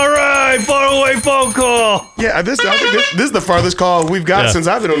 All right, faraway phone call. Yeah, I think this is the farthest call we've got since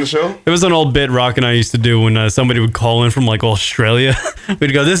I've been on the show. It was an old bit Rock and I used to do when somebody would call in from like Australia.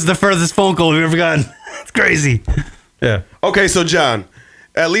 We'd go, "This is the furthest phone call we've ever gotten." It's crazy. Yeah. Okay, so John,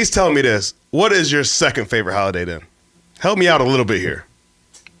 at least tell me this. What is your second favorite holiday then? Help me out a little bit here.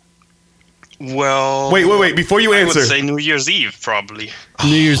 Well... Wait. Before you answer... I would say New Year's Eve, probably.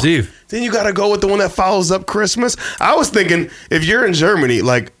 New Year's Eve. Then you got to go with the one that follows up Christmas. I was thinking, if you're in Germany,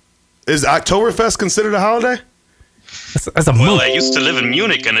 like, is Oktoberfest considered a holiday? That's a month. Well, I used to live in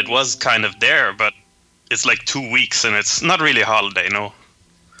Munich, and it was kind of there, but it's like 2 weeks, and it's not really a holiday, no.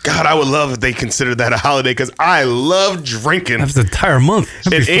 God, I would love if they considered that a holiday because I love drinking. That's an entire month.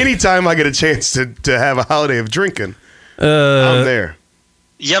 And anytime I get a chance to have a holiday of drinking, I'm there.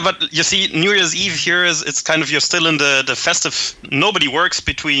 Yeah, but you see, New Year's Eve here it's kind of you're still in the festive. Nobody works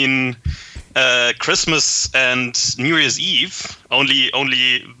between Christmas and New Year's Eve.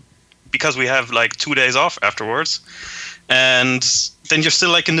 Only because we have like 2 days off afterwards, and then you're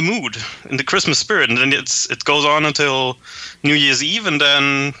still like in the mood, in the Christmas spirit, and then it goes on until New Year's Eve, and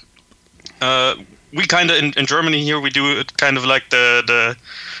then we kind of in Germany here we do it kind of like the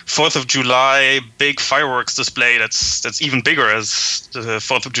 4th of July big fireworks display that's even bigger as the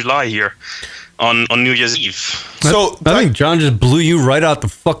 4th of July here on New Year's Eve. So I think John just blew you right out the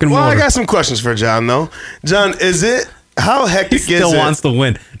fucking water. Well, I got some questions for John though. John, how hectic is it? He still wants to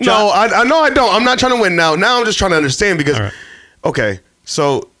win. John, no, I don't. I'm not trying to win now. Now I'm just trying to understand because, okay,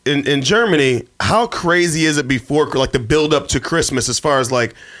 so in Germany, how crazy is it before like the build up to Christmas as far as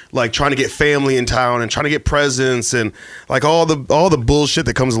like trying to get family in town and trying to get presents and like all the bullshit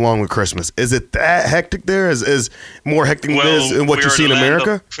that comes along with Christmas? Is it that hectic there? Is more hectic than what you see in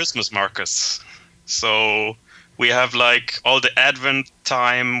America? Christmas markets. So we have like all the Advent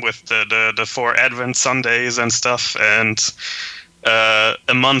time with the 4 Advent Sundays and stuff, and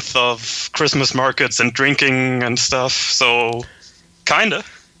a month of Christmas markets and drinking and stuff. So kinda.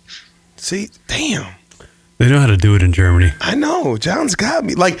 See, damn. They know how to do it in Germany. I know. John's got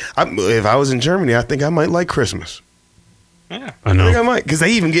me. Like, if I was in Germany, I think I might like Christmas. Yeah, I know. I think I might, because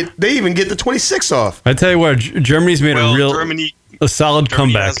they even get the 26th off. I tell you what, Germany's made a solid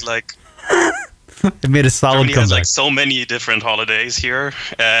Germany comeback. Has like, it made a solid Germany comeback. has like so many different holidays here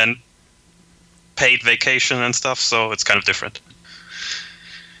and paid vacation and stuff, so it's kind of different.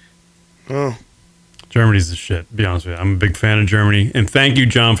 Oh. Germany's the shit, to be honest with you. I'm a big fan of Germany. And thank you,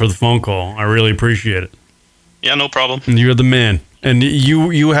 John, for the phone call. I really appreciate it. Yeah, no problem. And you're the man. And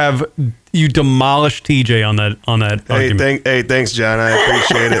you demolished TJ on that argument. Thanks, John. I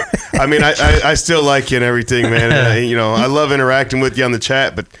appreciate it. I mean, I still like you and everything, man. And, I love interacting with you on the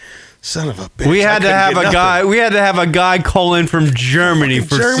chat, but son of a bitch. We had to have a guy call in from Germany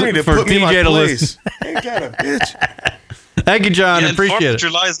for TJ to listen. Ain't got a bitch. Thank you, John. Appreciate 4th it. of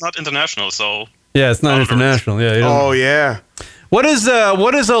July is not international, so. Yeah, it's not international. Yeah. Oh yeah. What is a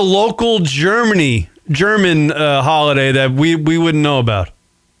local German holiday that we wouldn't know about?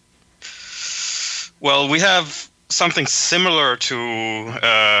 Well, we have something similar to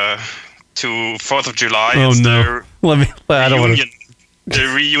 4th of July. Oh, it's no. The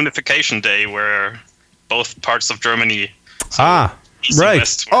reunification day where both parts of Germany. Right.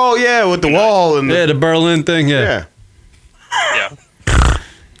 West, oh yeah, with the wall and the Berlin thing. Yeah.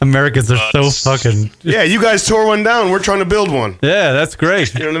 Americans are so fucking. Yeah, you guys tore one down. We're trying to build one. Yeah, that's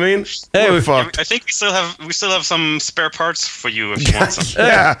great. You know what I mean? Hey, we're fucked. I think we still have some spare parts for you if you want some.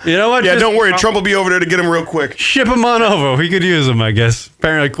 Yeah. You know what? Yeah, don't worry. Trump will be over there to get them real quick. Ship them on over. We could use them, I guess.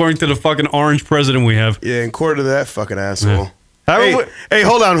 Apparently, according to the fucking orange president we have. Yeah, according to that fucking asshole. Yeah. Hey,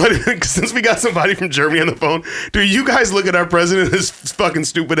 hold on. Since we got somebody from Germany on the phone, do you guys look at our president as fucking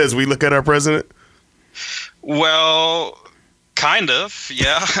stupid as we look at our president? Well, kind of,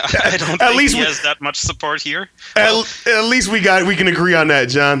 yeah. I don't think he has that much support here. At least we can agree on that,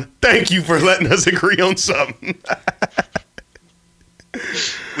 John. Thank you for letting us agree on something.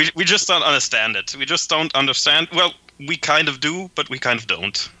 we just don't understand it. We just don't understand. Well, we kind of do, but we kind of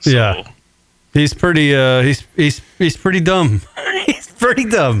don't. So. Yeah. He's pretty he's pretty dumb. He's pretty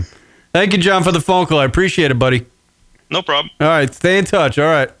dumb. Thank you, John, for the phone call. I appreciate it, buddy. No problem. All right, stay in touch. All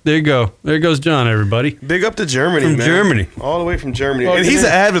right, there you go. There goes John, everybody. Big up to Germany, man. Germany. All the way from Germany. And he's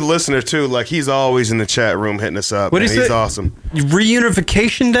an avid listener, too. Like, he's always in the chat room hitting us up. What He's awesome.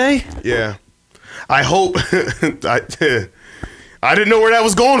 Reunification Day? Yeah. I hope... I didn't know where that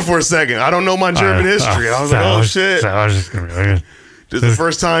was going for a second. I don't know my German history. I was like, oh, shit. I was just going to be like... This is the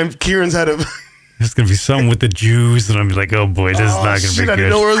first time Kieran's had a... There's going to be something with the Jews, and I'm like, oh, boy, this is not going to be good. I didn't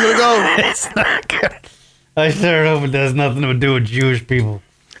know where it was going to go. It's not good. I sure hope it has nothing to do with Jewish people.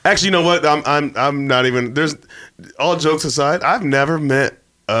 Actually, you know what? I'm not even... There's... All jokes aside, I've never met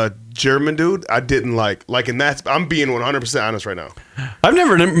a German dude I didn't like. Like, and that's... I'm being 100% honest right now. I've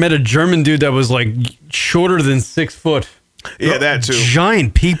never met a German dude that was, like, shorter than 6 foot. Yeah, that too.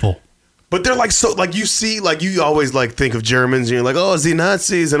 Giant people. But they're like, so, like, you see, like, you always like think of Germans and you're like, oh, it's the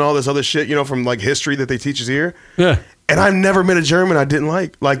Nazis and all this other shit, from like history that they teach us here. Yeah. And I've never met a German I didn't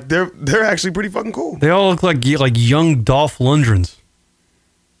like. Like, they're actually pretty fucking cool. They all look like young Dolph Lundgrens.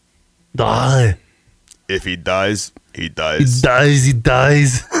 Die. If he dies, he dies. He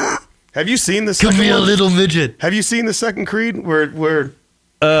dies. Have you seen the Give second me a one? little midget. Have you seen the second Creed where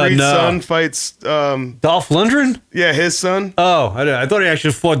Creed's son fights Dolph Lundgren? Yeah, his son. Oh, I thought he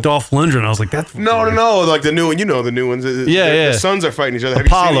actually fought Dolph Lundgren. I was like, that's No, like the new one. You know the new ones. Yeah. The sons are fighting each other. Have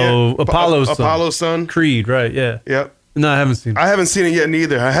you seen it yet? Apollo's son. Creed, right? Yeah. Yep. No, I haven't seen it. I haven't seen it yet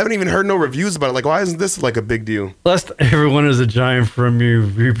neither. I haven't even heard no reviews about it. Like, why isn't this like a big deal? Lest everyone is a giant from you,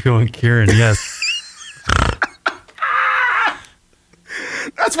 Rupio and Kieran. Yes.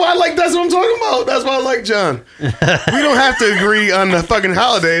 That's what I'm talking about. That's why I like John. We don't have to agree on the fucking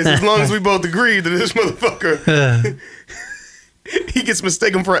holidays as long as we both agree that this motherfucker he gets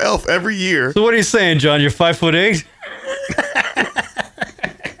mistaken for an elf every year. So what are you saying, John? You're 5'8"?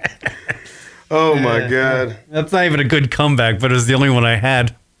 Oh my God. That's not even a good comeback, but it was the only one I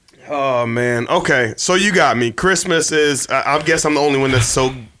had. Oh man. Okay, so you got me. Christmas is. I guess I'm the only one that's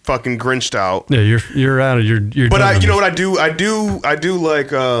so fucking grinched out. Yeah, you're out of your. But you know what I do? I do like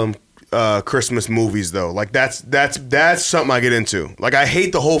Christmas movies though. Like that's something I get into. Like I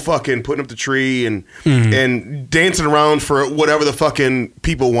hate the whole fucking putting up the tree and dancing around for whatever the fucking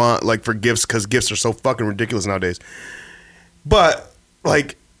people want, like for gifts, because gifts are so fucking ridiculous nowadays. But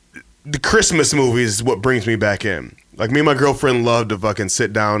like the Christmas movies is what brings me back in. Like me and my girlfriend love to fucking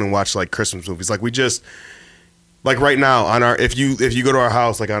sit down and watch like Christmas movies. Like we just. Like right now on our if you go to our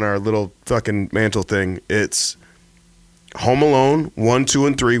house, like on our little fucking mantle thing, it's Home Alone 1, 2,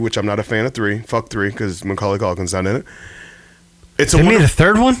 and 3, which I'm not a fan of 3. Fuck 3 because Macaulay Culkin's not in it. They made a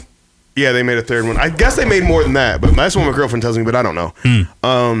third one? Yeah, they made a third one. I guess they made more than that, but that's what my girlfriend tells me. But I don't know.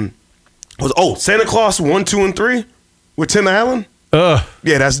 Santa Claus 1, 2, and 3 with Tim Allen. Yeah,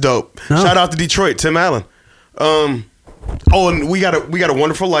 that's dope. No. Shout out to Detroit, Tim Allen. And we got a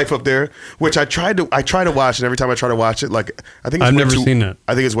Wonderful Life up there, which I try to watch, and every time I try to watch it, like I think I've never seen it.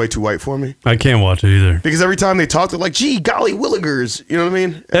 I think it's way too white for me. I can't watch it either because every time they talk, they're like, "Gee, golly, willigers," you know what I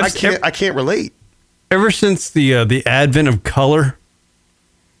mean? And I can't relate. Ever since the advent of color,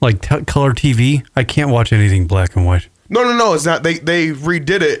 like color TV, I can't watch anything black and white. No, it's not. They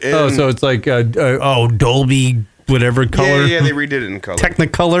redid it. So it's like Dolby whatever color. Yeah, they redid it in color.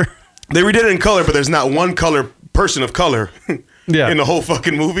 Technicolor. They redid it in color, but there's not one person of color in the whole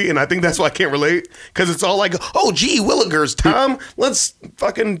fucking movie, and I think that's why I can't relate, because it's all like, oh gee willigers, Tom, let's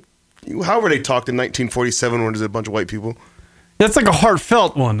fucking, however they talked in 1947 when there's a bunch of white people. That's like a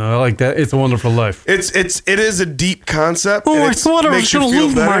heartfelt one though. I like that. It's a Wonderful Life. It is a deep concept. Oh, I thought I was gonna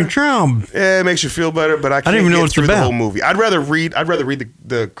lose my job. Yeah, it makes you feel better, but I can't even know what it's through about. The whole movie. I'd rather read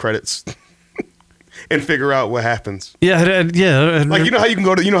the credits and figure out what happens. Yeah. Like, you know how you can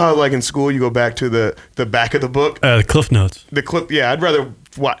go to, you know how like in school you go back to the back of the book? The Cliff Notes. Yeah, I'd rather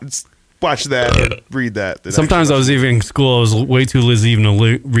watch that or read that. Sometimes I was even in school, I was way too lazy even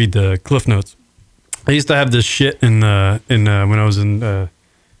to read the Cliff Notes. I used to have this shit in when I was in,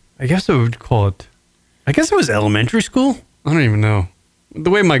 I guess I would call it, I guess it was elementary school? I don't even know.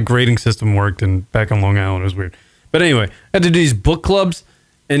 The way my grading system worked back on Long Island was weird. But anyway, I had to do these book clubs.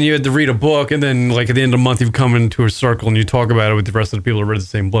 And you had to read a book, and then like at the end of the month, you come into a circle and you talk about it with the rest of the people who read the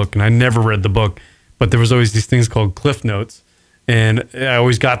same book. And I never read the book, but there was always these things called Cliff Notes, and I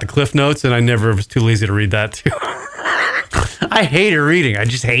always got the Cliff Notes, and I never was too lazy to read that too. I hated reading. I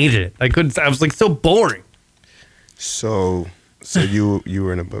just hated it. I was like so boring. So you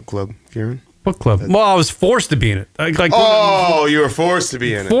were in a book club, Kieran? Book club. Well, I was forced to be in it. You were forced to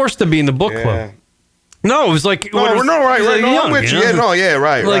be in it. Forced to be in the book club. No, it was like right. I'm with you. Yeah,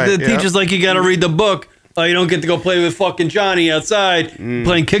 right. Like the teacher's like, you got to read the book. You don't get to go play with fucking Johnny outside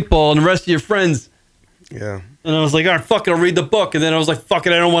playing kickball and the rest of your friends. Yeah. And I was like, all right, fuck it, I'll read the book. And then I was like, fuck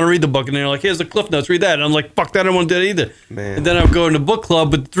it, I don't want to read the book. And they're like, here's the Cliff Notes, read that. And I'm like, fuck that, I don't want to do that either. Man. And then I'm going to book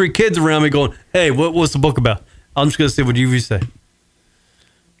club with 3 kids around me going, hey, what's the book about? I'm just going to say what you say.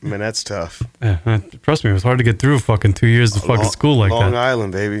 Man, that's tough. Yeah, trust me, it was hard to get through fucking 2 years of fucking school like that. Long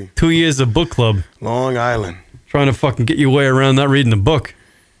Island, baby. 2 years of book club. Long Island. Trying to fucking get your way around not reading the book.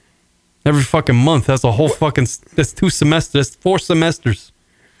 Every fucking month. That's a whole fucking, that's 2 semesters. That's 4 semesters.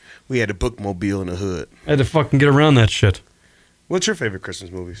 We had a bookmobile in the hood. I had to fucking get around that shit. What's your favorite Christmas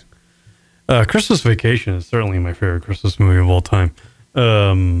movies? Christmas Vacation is certainly my favorite Christmas movie of all time.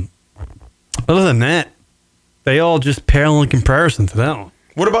 Other than that, they all just pale in comparison to that one.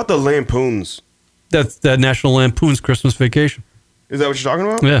 What about the Lampoons? That's that National Lampoon's Christmas Vacation. Is that what you're talking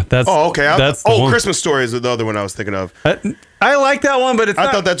about? Yeah, that's. Oh, okay. That's the one. Christmas Story is the other one I was thinking of. I like that one, but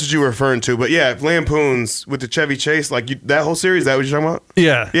I thought that's what you were referring to. But yeah, Lampoons with the Chevy Chase, like that whole series. Is that what you're talking about?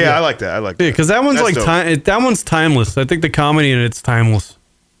 Yeah. I like that. I like that. Yeah, because that one's that's like that one's timeless. I think the comedy in it's timeless.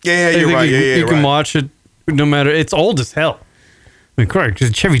 Yeah, you're right. You can watch it no matter. It's old as hell. I mean, correct.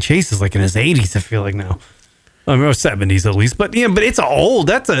 Chevy Chase is like in his 80s. I feel like now. I mean, 70s at least, but it's old.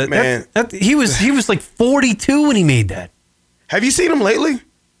 That's a man. He was like 42 when he made that. Have you seen him lately?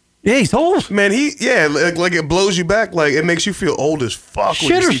 Yeah, he's old. Man, like it blows you back. Like it makes you feel old as fuck when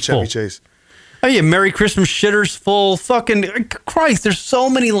you see Chevy Chase. Oh yeah, Merry Christmas, Shitter's full. Fucking Christ, there's so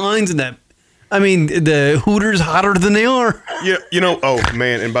many lines in that. I mean, the Hooters hotter than they are. Yeah, oh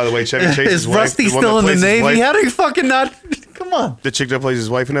man, and by the way, Chevy Chase's is wife, Rusty still in the Navy? How do you fucking not? Come on. The chick that plays his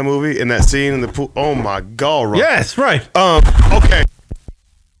wife in that movie, in that scene in the pool. Oh my God, Rusty. Yes, right. Okay.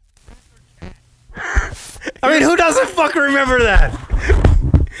 I mean, who doesn't fucking remember that?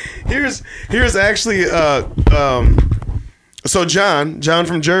 Here's actually so John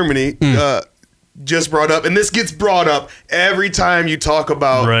from Germany just brought up, and this gets brought up every time you talk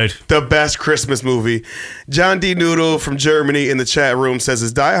about the best Christmas movie. John D. Noodle from Germany in the chat room says,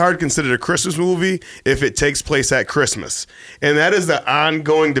 is Die Hard considered a Christmas movie if it takes place at Christmas? And that is the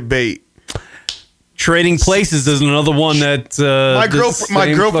ongoing debate. Trading Places is another one that my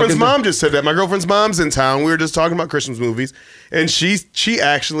girlfriend's mom just said that. My girlfriend's mom's in town. We were just talking about Christmas movies, and she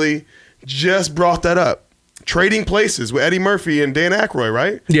actually just brought that up. Trading Places with Eddie Murphy and Dan Aykroyd,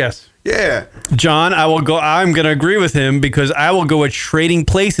 right? Yes. Yeah. John, I'm going to agree with him because I will go with Trading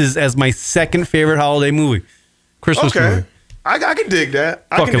Places as my second favorite holiday movie. Christmas movie. I can dig that.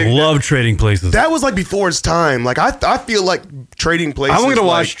 I fucking love Trading Places. That was like before its time. Like I feel like Trading Places. I'm going to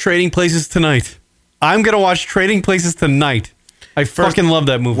watch Trading Places tonight. I'm going to watch Trading Places tonight. I fucking love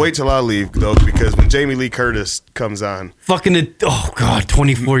that movie. Wait till I leave, though, because when Jamie Lee Curtis comes on. Oh, God,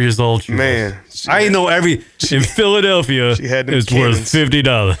 24 years old. Man. I know in Philadelphia, she had them it's cannons. worth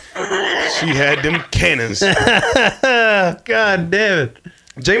 $50. She had them cannons. God damn it.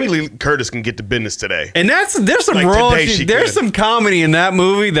 Jamie Lee Curtis can get to business today. And there's some there's some comedy in that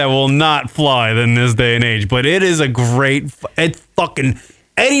movie that will not fly in this day and age, but it is a great fucking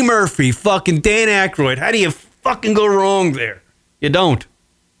Eddie Murphy, fucking Dan Aykroyd. How do you fucking go wrong there? You don't.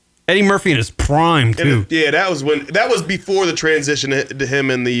 Eddie Murphy in his prime too. That was before the transition to him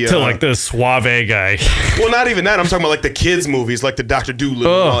and the to like the suave guy. Well, not even that. I'm talking about like the kids movies, like the Dr. Dolittle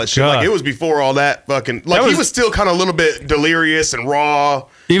and all that shit. Like it was before all that fucking. Like he was still kind of a little bit delirious and raw.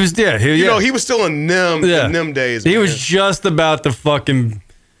 He was he was still in them days. He was just about to fucking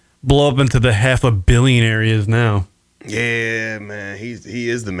blow up into the 500 million areas now. Yeah, man. He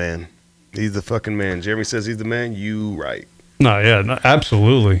is the man. He's the fucking man. Jeremy says he's the man. You right. No,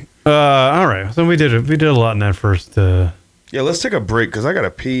 absolutely. All right, so we did a lot in that first. Yeah, let's take a break because I gotta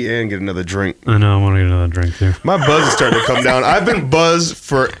pee and get another drink. I know, I want to get another drink too. My buzz is starting to come down. I've been buzzed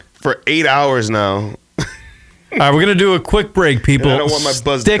for 8 hours now. All right, we're gonna do a quick break, people. And I don't want my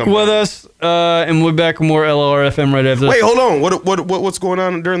buzz. Stick to come with down. us, and we'll be back with more LRFM right after this. Wait, hold on. What's going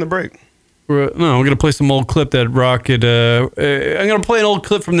on during the break? We're gonna play some old clip that Rock had. I'm gonna play an old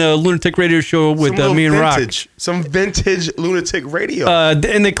clip from the Lunatic Radio Show with me and Rock. Some vintage Lunatic Radio.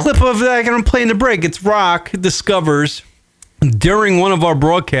 And the clip of that I'm gonna play in the break. It's Rock discovers during one of our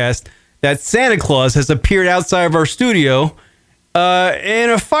broadcasts that Santa Claus has appeared outside of our studio in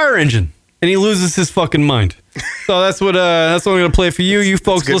a fire engine, and he loses his fucking mind. So that's what I'm gonna play for you. You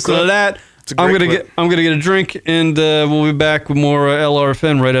folks listen to that. I'm gonna get a drink, and we'll be back with more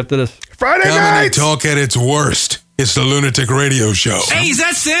LRFN right after this. Friday night talk at its worst. It's the Lunatic Radio Show. Hey, is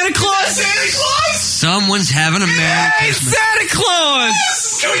that Santa Claus? Santa Claus? Someone's having a Merry Christmas. Santa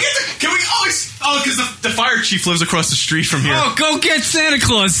Claus! Can we? Because the fire chief lives across the street from here. Oh, go get Santa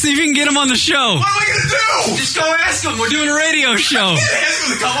Claus. See if you can get him on the show. What am I gonna do? Just go ask him. We're doing a radio show. I can't ask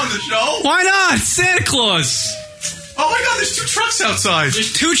him to come on the show. Why not? Santa Claus. Oh my God! There's 2 trucks outside.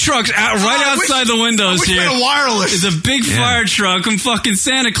 There's 2 trucks outside the windows here. I wish wireless. There's a big fire truck and fucking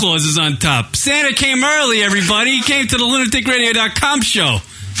Santa Claus is on top. Santa came early, everybody. He came to the lunaticradio.com show.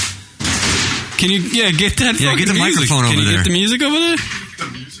 Can you get that? Yeah, get the microphone over there. Can you get the music over there?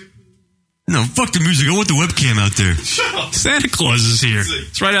 The music? No, fuck the music. I want the webcam out there. Shut up. Santa Claus is here.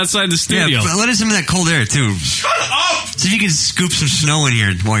 It's right outside the studio. Yeah, let us in with that cold air too. Shut up. See if you can scoop some snow in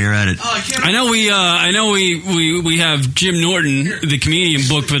here while you're at it. I know we have Jim Norton, the comedian,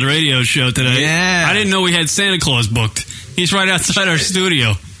 booked for the radio show today. Yeah. I didn't know we had Santa Claus booked. He's right outside our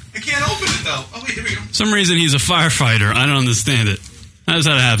studio. I can't open it though. Oh wait, here we go. For some reason he's a firefighter. I don't understand it. How does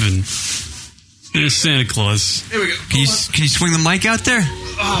that happen? There's Santa Claus. Here we go. Can you swing the mic out there?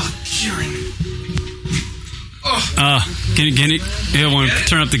 Oh, Kieran. Can you want to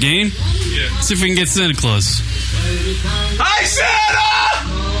turn up the gain? Yeah. See if we can get Santa Claus. Hi, Santa!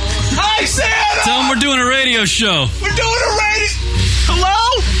 Hi, Santa! Tell him we're doing a radio show. We're doing a radio... Hello?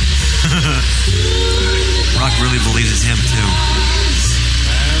 Rock really believes it's him, too.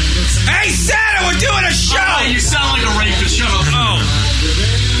 Hey, Santa, we're doing a show! Oh, you sound like a rapist. Shut up.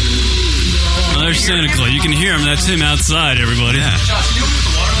 Oh, there's Santa Claus. You can hear him. That's him outside, everybody. Yeah.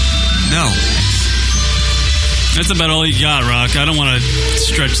 No. That's about all you got, Rock. I don't want to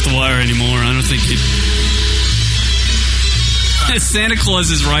stretch the wire anymore. I don't think you... Santa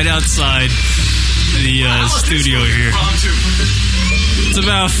Claus is right outside the studio here. It's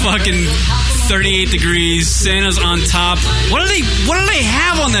about fucking 38 degrees. Santa's on top. What do they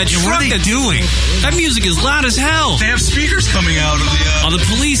have on that truck? What are they doing? That music is loud as hell. They have speakers coming out of the... Are the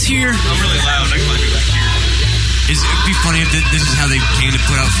police here? I'm really loud. I might be back here. It'd be funny if this is how they came to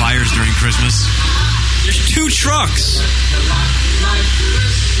put out fires during Christmas. There's 2 trucks.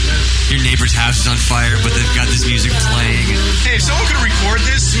 Your neighbor's house is on fire, but they've got this music playing. Hey, if someone could record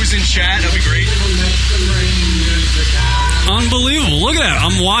this who's in chat, that'd be great. Unbelievable. Look at that.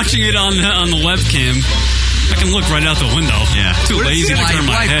 I'm watching it on the webcam. I can look right out the window. Yeah. Too lazy to turn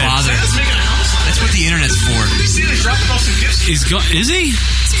my head. Bother? That's what the internet's for. You see, they're dropping off some gifts. Is he?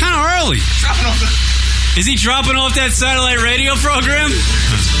 It's kind of early. Dropping off Is he dropping off that satellite radio program?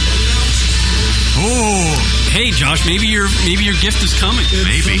 Oh. Hey, Josh, maybe your gift is coming.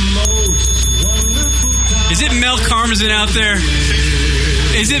 Maybe. Is it Mel Karmazin out there?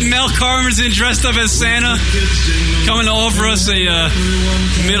 Is it Mel Karmazin dressed up as Santa? Coming to offer us a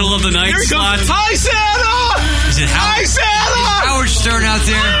middle of the night slot. Hi, Santa! Is it Hi, Santa! Howard Stern out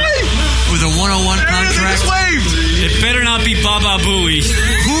there with a 101 contract? It better not be Baba Booey.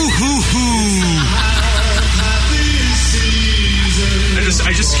 Hoo, hoo, hoo.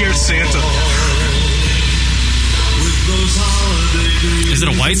 I just scared Santa. Is it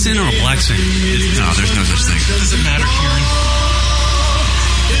a white Santa or a black Santa? No, there's no such thing. Does it matter, Kieran?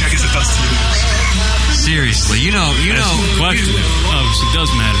 I guess it does to you. Seriously, you know. Question. Obviously, it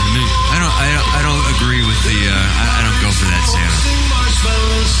does matter to me. I don't agree with the. I don't go for that Santa.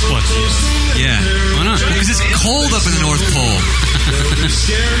 What? Yeah. Why not? Because it's cold up in the North Pole.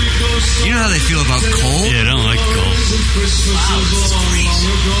 You know how they feel about cold? Yeah, I don't like cold.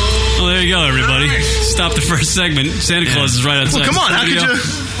 Well, there you go, everybody. Stop the first segment. Santa Claus is right outside. Well, come on, how could you?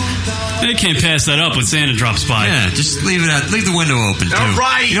 They can't pass that up when Santa drops by. Yeah, just leave it out. Leave the window open, too. All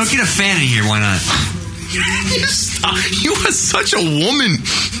right. You don't get a fan in here, why not? You are such a woman.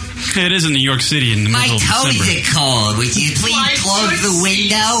 Hey, it is in New York City in the middle of December. My toes are cold. Would you please close the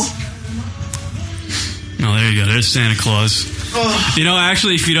window? Oh, there you go. There's Santa Claus. You know,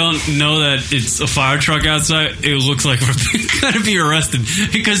 actually, if you don't know that it's a fire truck outside, it looks like we're going to be arrested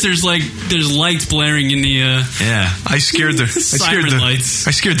because there's lights blaring in the I scared the lights.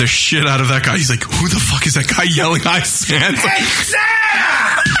 I scared the shit out of that guy. He's like, who the fuck is that guy yelling, "Hi, Santa"?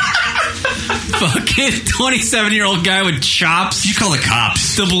 Fucking 27-year-old guy with chops. You call the cops.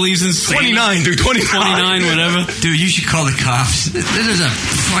 Still believes in Santa. 29, dude. 29, whatever. Dude, you should call the cops. This is a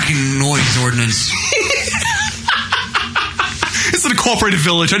fucking noise ordinance. It's an incorporated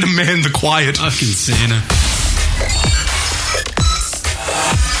village. I demand the quiet. Fucking Santa.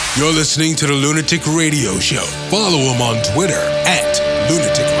 You're listening to the Lunatic Radio Show. Follow him on Twitter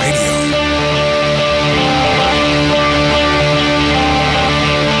 @LunaticRadio.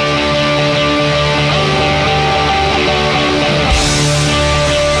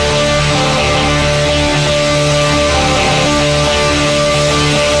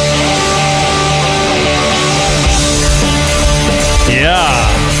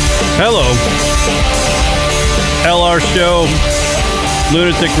 Hello. LR Show,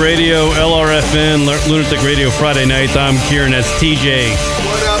 Lunatic Radio, LRFN, Lunatic Radio Friday nights. I'm Kieran, that's TJ.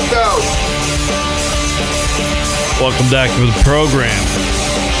 What up, though? Welcome back to the program.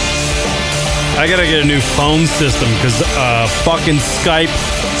 I gotta get a new phone system because fucking Skype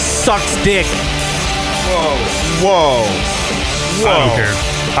sucks dick. Whoa. I don't care.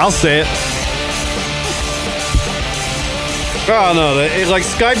 I'll say it. Oh no! Like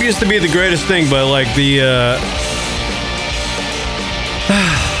Skype used to be the greatest thing, but like they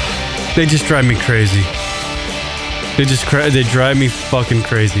just drive me crazy. They drive me fucking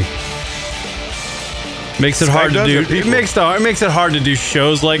crazy. Makes it hard to do. It makes it hard to do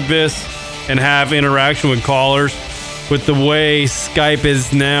shows like this and have interaction with callers. With the way Skype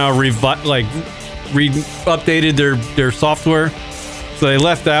is now updated their software, so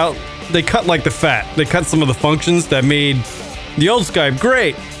they cut like the fat. They cut some of the functions that made the old Skype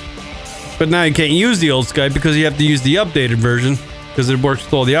great, but now you can't use the old Skype because you have to use the updated version because it works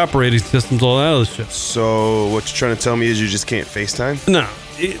with all the operating systems, all that other shit. So what you're trying to tell me is you just can't FaceTime? No,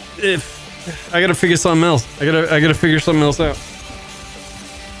 if I gotta figure something else. I gotta figure something else out.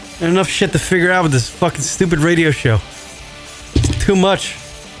 There's enough shit to figure out with this fucking stupid radio show. It's too much,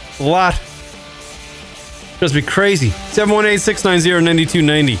 a lot. Just be crazy.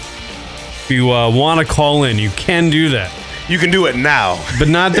 718-690-9290. If you want to call in, you can do that. You can do it now. But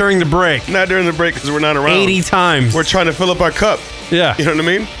not during the break. Not during the break because we're not around. 80 times. We're trying to fill up our cup. Yeah. You know what I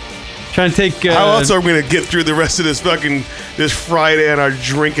mean? Trying to take... How else are we going to get through the rest of this Friday and our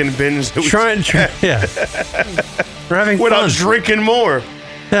drinking binge? Yeah. We're having Without fun. drinking more.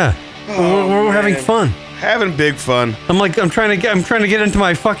 Yeah. We're having fun. Having big fun. I'm trying to get into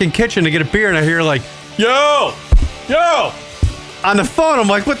my fucking kitchen to get a beer, and I hear like, yo, on the phone. I'm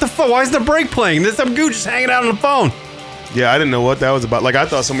like, what the fuck? Why is the break playing? There's some dude just hanging out on the phone. Yeah, I didn't know what that was about. Like, I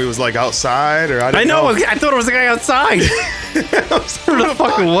thought somebody was like outside, or I know. I thought it was the guy outside. Where the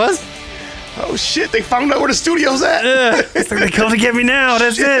fuck it was? Oh shit! They found out where the studio's at. Yeah, it's like they come to get me now.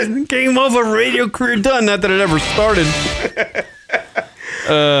 That's it. Game over. Radio career done. Not that it ever started.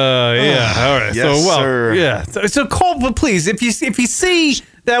 Yeah. All right. Yes, sir. Yeah. So call, but please, if you see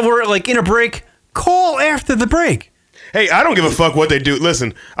that we're like in a break, call after the break. Hey, I don't give a fuck what they do.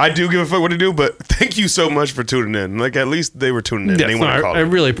 Listen, I do give a fuck what they do, but thank you so much for tuning in. Like, at least they were tuning in. Yes, they want to call. I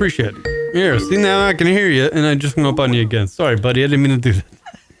really appreciate it. Here, see, now I can hear you, and I just hung up on you again. Sorry, buddy. I didn't mean to do that.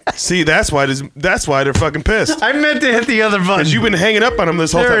 See, that's why they're fucking pissed. I meant to hit the other button. Because you've been hanging up on them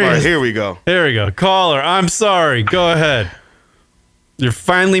this whole time. All right, here we go. There we go. Caller, I'm sorry. Go ahead. You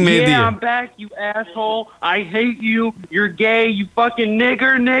finally made the... I'm back, you asshole. I hate you. You're gay. You fucking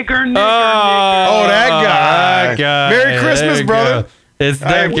nigger. Oh, that guy. Merry Christmas, brother. It's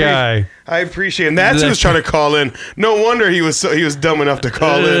that guy. I appreciate it. And that's who was trying to call in. No wonder he was dumb enough to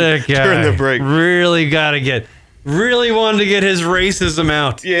call in during the break. Really wanted to get his racism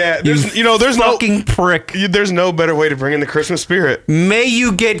out. Yeah, there's fucking prick. There's no better way to bring in the Christmas spirit. May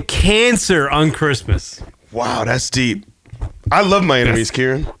you get cancer on Christmas. Wow, that's deep. I love my enemies,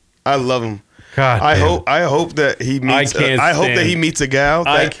 Kieran. I love them. God, I hope that he meets. I hope that he meets a gal.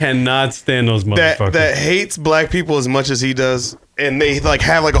 I cannot stand those motherfuckers that hates black people as much as he does, and they like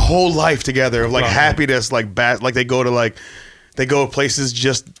have like a whole life together of like happiness, like like they go to places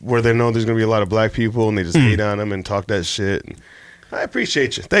just where they know there's gonna be a lot of black people, and they just hate on them and talk that shit. I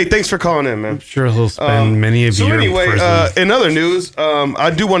appreciate you. Hey, thanks for calling in, man. I'm sure he'll spend many of you. So anyway, in other news,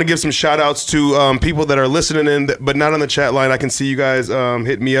 I do want to give some shout outs to people that are listening in, but not on the chat line. I can see you guys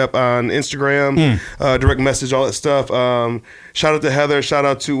hit me up on Instagram, direct message, all that stuff. Shout out to Heather. Shout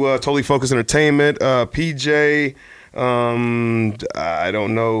out to Totally Focused Entertainment, PJ. I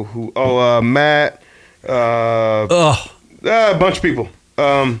don't know who. Matt. A bunch of people.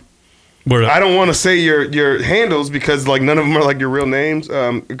 I don't want to say your handles because like none of them are like your real names.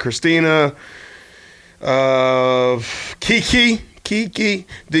 Christina, Kiki,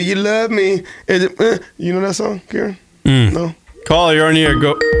 do you love me? Is it, you know that song, Kieran? No. Call, you're on the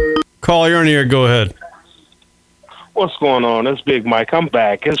air. Go ahead. What's going on? It's Big Mike. I'm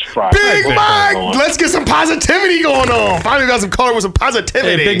back. It's Friday. Big Mike! Let's get some positivity going on. Finally got some caller with some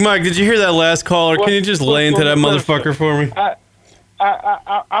positivity. Hey, Big Mike, did you hear that last caller? Can you just lay into that motherfucker for me?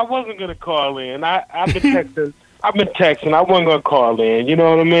 I wasn't gonna call in. I've been texting. I wasn't gonna call in. You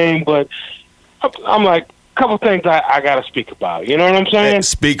know what I mean? But I'm like a couple things I gotta speak about. You know what I'm saying? Hey,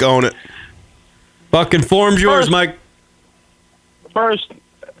 speak on it. Fucking form's yours, Mike. First,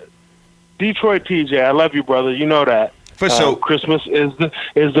 Detroit TJ, I love you, brother. You know that. For sure. Christmas is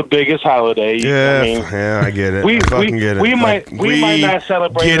the biggest holiday. Yeah, I get it. I fucking get it. We might not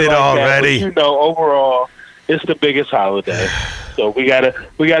celebrate get it like already. That, but, overall, it's the biggest holiday. So we gotta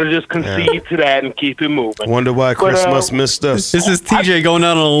just concede to that and keep it moving. Wonder why Christmas missed us. This is TJ going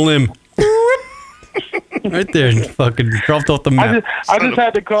out on a limb. Right there, fucking dropped off the map. I just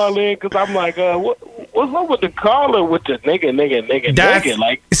had to call in because I'm like, what's up with the caller with the nigga?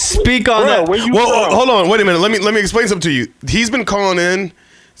 Like, speak on that. Well, hold on, wait a minute. Let me explain something to you. He's been calling in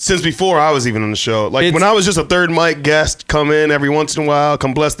since before I was even on the show. Like when I was just a third mic guest, come in every once in a while,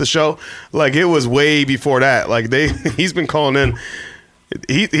 come bless the show. Like it was way before that. Like he's been calling in.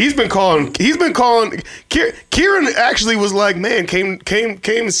 He's been calling. Kieran actually was like, man, came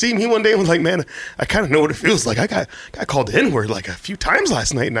to see me one day and was like, man, I kind of know what it feels like. I got called the N-word like a few times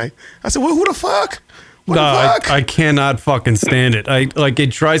last night, and I said, well, who the fuck? I cannot fucking stand it.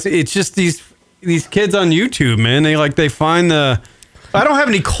 It's just these kids on YouTube, man. They find the. I don't have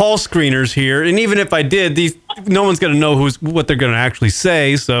any call screeners here, and even if I did, no one's gonna know what they're gonna actually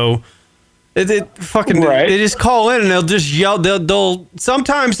say. So. They just call in and they'll just yell. Most of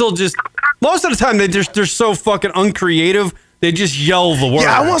the time they're so fucking uncreative. They just yell the word.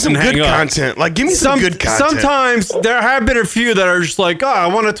 Yeah, I want some good content. Like, give me some good content. Sometimes there have been a few that are just like, I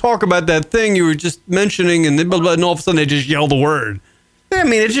want to talk about that thing you were just mentioning, and blah, blah, and all of a sudden they just yell the word. I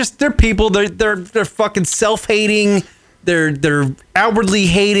mean, it's just they're people. They're fucking self-hating. They're outwardly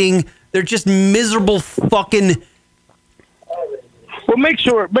hating. They're just miserable fucking Well, make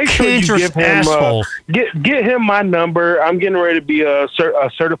sure you give him get him my number. I'm getting ready to be a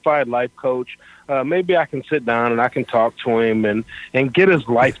certified life coach. Maybe I can sit down and I can talk to him and get his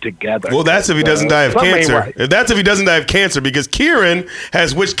life together. Well, that's if he doesn't die of cancer. Right. That's if he doesn't die of cancer, because Kieran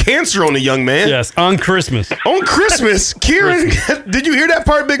has wished cancer on a young man. Yes, on Christmas. On Christmas, Kieran. Did you hear that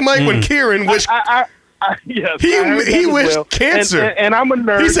part, Big Mike? When Kieran wished. Yes, he wished cancer, and I'm a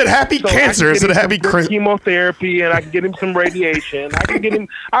nurse. He said happy cancer instead of happy chemotherapy, and I can get him some radiation. I can get him.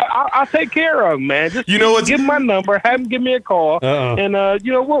 I'll take care of him, man. Just give him my number, have him give me a call, and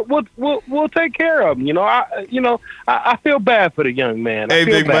we'll take care of him. I feel bad for the young man. Hey,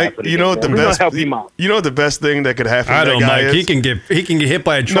 Big Mike, you know what the best? Help him out. You know what the best thing that could happen? I don't know. He can get hit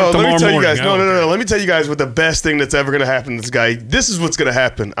by a truck tomorrow morning. You guys. No. Let me tell you guys what the best thing that's ever going to happen to this guy. This is what's going to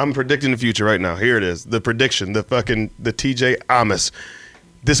happen. I'm predicting the future right now. Here it is. The prediction, the TJ Amos.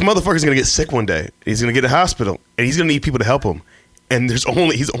 This motherfucker's gonna get sick one day. He's gonna get in a hospital, and he's gonna need people to help him. And he's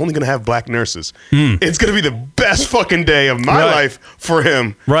only gonna have black nurses. It's gonna be the best fucking day of my life for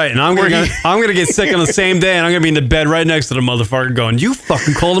him. Right, and I'm gonna get sick on the same day, and I'm gonna be in the bed right next to the motherfucker, going, "You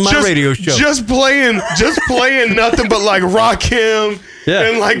fucking called him my radio show." Just playing nothing but like Rakim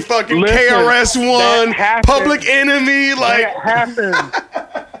and like fucking KRS-One, Public Enemy, like. That happens.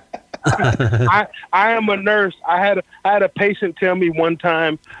 I am a nurse. I had a patient tell me one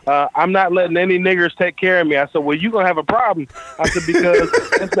time, I'm not letting any niggers take care of me. I said, well, you're going to have a problem. I said, because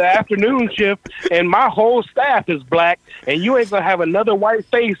it's the afternoon shift and my whole staff is black and you ain't going to have another white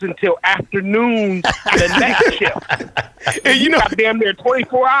face until afternoon the next shift. And you know, damn near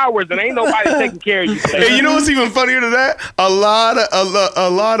 24 hours and ain't nobody taking care of you. And you know what's even funnier than that? A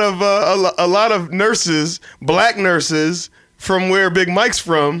lot of nurses, black nurses from where Big Mike's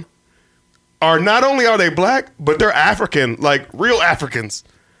from, are not only are they black, but they're African, like real Africans.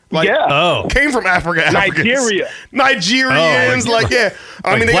 Like, came from Africa. Nigerians,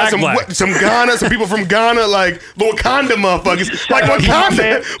 I mean, they got some Ghana, some people from Ghana, like the Wakanda motherfuckers. Like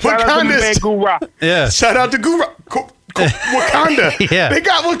Wakanda. Yeah. Shout out to Gura. Wakanda. Yeah. They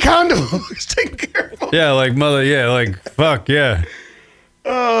got Wakanda taking care of them. Yeah, like mother. Yeah, like fuck. Yeah.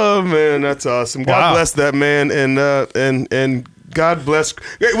 Oh man, that's awesome. God bless that man, and God bless.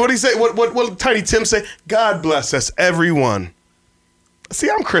 What did he say? What Tiny Tim say? God bless us, everyone. See,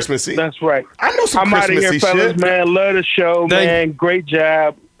 I'm Christmassy. That's right. I know some I'm Christmassy out of here, fellas, shit. man. Love the show, man. Great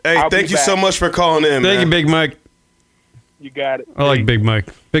job. Hey, thank you so much for calling in. Thank you, Big Mike. You got it. I like Big Mike.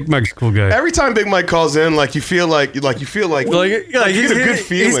 Big Mike's a cool guy. Every time Big Mike calls in, you feel like you get a good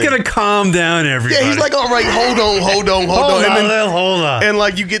feeling. He's gonna calm down everybody. Yeah, he's like, all right, hold on, and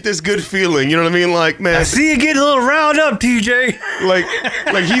like you get this good feeling. You know what I mean? Like, man, I see you getting a little riled up, TJ. Like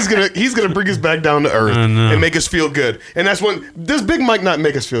he's gonna bring us back down to earth and make us feel good. And that's when does Big Mike not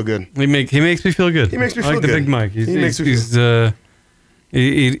make us feel good? He makes me feel good. He makes me feel like good. The Big Mike.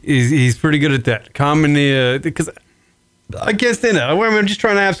 He's pretty good at that. Calming the because. I can't stand that. I'm just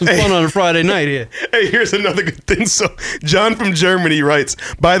trying to have some fun on a Friday night here. Hey, here's another good thing. So, John from Germany writes,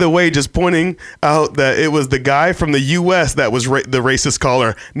 by the way, just pointing out that it was the guy from the U.S. that was the racist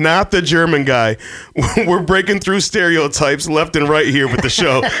caller, not the German guy. We're breaking through stereotypes left and right here with the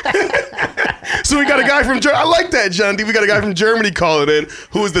show. So we got a guy from Germany. I like that, John D. We got a guy from Germany calling in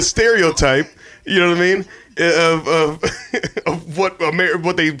who is the stereotype. You know what I mean? Of what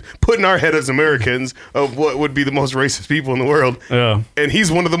they put in our head as Americans of what would be the most racist people in the world. Yeah. And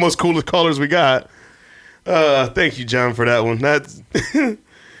he's one of the most coolest callers we got. Thank you, John, for that one. That's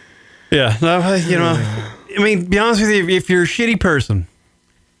yeah. I mean, be honest with you, if you're a shitty person,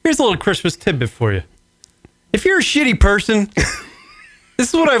 here's a little Christmas tidbit for you. If you're a shitty person, this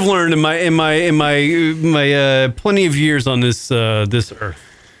is what I've learned in my plenty of years on this earth.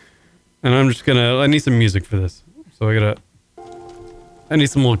 And I'm just I need some music for this. So I need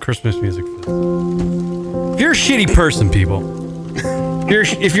some little Christmas music for this. If you're a shitty person, people,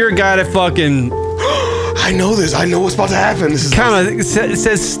 if you're a guy that fucking... I know this. I know what's about to happen. This is kind of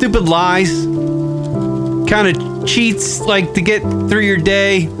says stupid lies, kind of cheats to get through your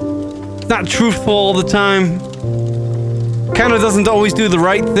day, not truthful all the time, kind of doesn't always do the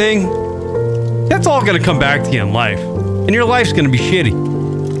right thing. That's all going to come back to you in life. And your life's going to be shitty.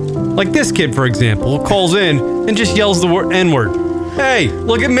 Like this kid, for example, who calls in and just yells the word N-word. Hey,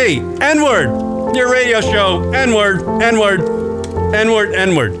 look at me. N-word. Your radio show. N-word. N-word. N-word.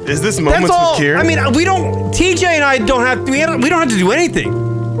 N-word. Is this Moments with Kieran? I mean, TJ and I don't have to do anything.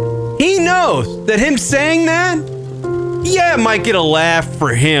 He knows that him saying that, it might get a laugh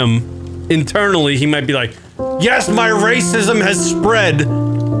for him. Internally, he might be like, yes, my racism has spread.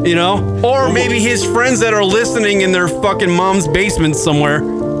 Or maybe his friends that are listening in their fucking mom's basement somewhere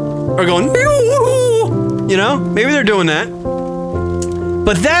are going, maybe they're doing that.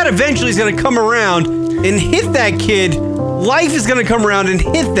 But that eventually is going to come around and hit that kid. Life is going to come around and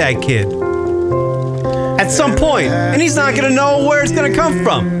hit that kid at some point, and he's not going to know where it's going to come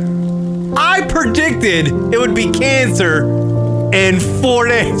from. I predicted it would be cancer in 4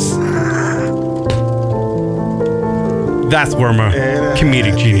 days. That's where I'm a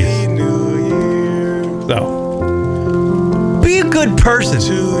comedic genius. So, be a good person.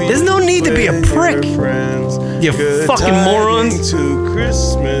 There's no need to be a prick. You fucking morons. To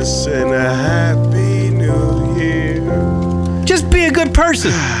Christmas and a happy new year. Just be a good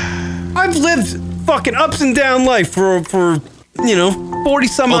person. I've lived fucking ups and down life for 40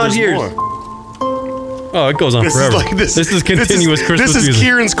 some odd years. More. Oh, it goes on forever. This is continuous Christmas music. This is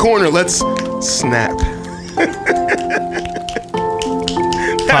Kieran's Corner. Let's snap.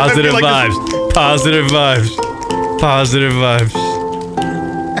 Positive vibes. Positive vibes. Positive vibes.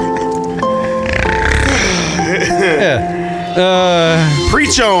 Yeah.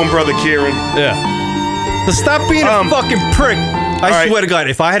 Preach on, brother Kieran. Yeah. So stop being a fucking prick. I swear to God,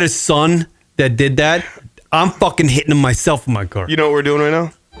 if I had a son that did that, I'm fucking hitting him myself in my car. You know what we're doing right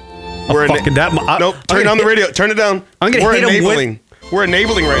now? We're fucking that. Nope. Turn on the radio. Turn it down. I'm gonna hit enabling. We're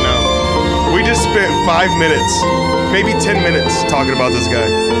enabling right now. We just spent 5 minutes, maybe 10 minutes, talking about this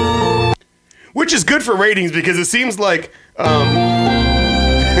guy, which is good for ratings because it seems like.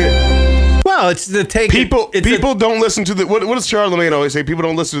 Well, it's the take. People don't listen to the. What does Charlemagne always say? People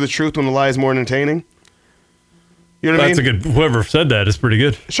don't listen to the truth when the lie is more entertaining. You know what I mean? That's a good. Whoever said that is pretty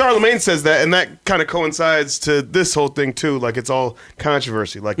good. Charlemagne says that, and that kind of coincides to this whole thing too. Like it's all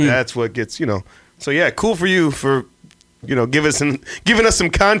controversy. Like that's what gets So yeah, cool for you for giving us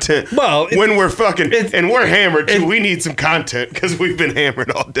some content. Well, when we're fucking and we're hammered too. We need some content because we've been hammered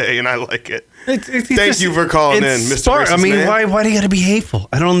all day, and I like it. Thank you for calling in, Mr. I mean, man. why do you got to be hateful?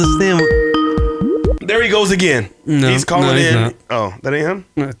 I don't understand. There he goes again. No, he's calling he's in. not. Oh, that ain't him?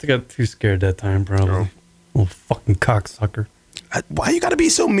 I think I got too scared that time, probably. Oh. Little fucking cocksucker. Why you gotta be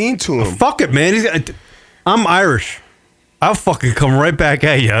so mean to him? Fuck it, man. I'm Irish. I'll fucking come right back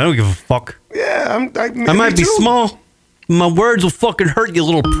at you. I don't give a fuck. Yeah, I might be small. My words will fucking hurt you,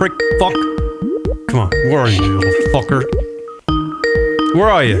 little prick. Fuck. Come on. Where are you, little fucker? Where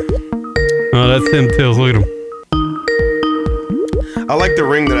are you? Oh, that's him too. Look at him. I like the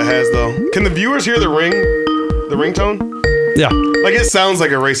ring that it has, though. Can the viewers hear the ring? The ringtone? Yeah. Like, it sounds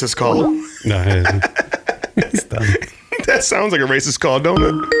like a racist call. No, he's done. That sounds like a racist call, don't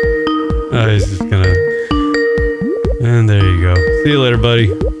it? Oh, he's just gonna... And there you go. See you later,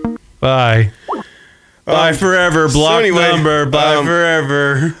 buddy. Bye. Bye forever. Block number. Bye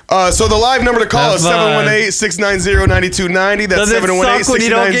forever. So the live number to call is 718-690-9290. That's 718-690-9290. Does it suck when you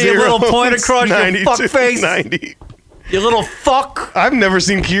don't get your little point across your fuck face? You little fuck. I've never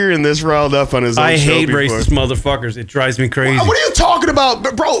seen Kieran this riled up on his own I show hate before. racist motherfuckers. It drives me crazy. What are you talking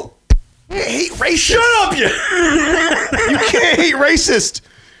about? Bro, I hate racist. Shut up, you. You can't hate racist.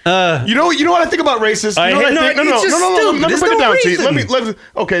 You know what I think about racist? You know what I think? No. Let me break it down to you.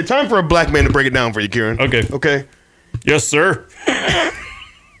 Okay, time for a black man to break it down for you, Kieran. Okay. Yes, sir.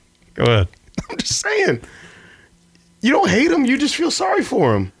 Go ahead. I'm just saying. You don't hate him. You just feel sorry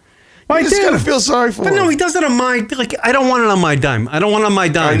for him. I just gotta feel sorry for him. But no, he does it on my. Like, I don't want it on my dime. I don't want it on my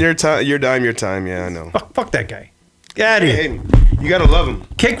dime. On your time, your time. Yeah, I know. Fuck that guy. Get out of here. You gotta love him.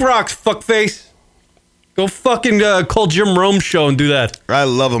 Kick rocks, fuckface. Go fucking call Jim Rome's show and do that. I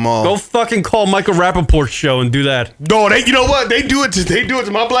love them all. Go fucking call Michael Rappaport's show and do that. No, you know what? They do it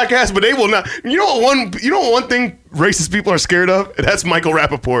to my black ass, but they will not. You know what one thing racist people are scared of? That's Michael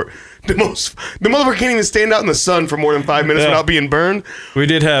Rappaport. The motherfucker can't even stand out in the sun for more than 5 minutes without being burned. We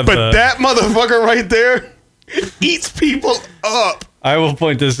did have, but that motherfucker right there eats people up. I will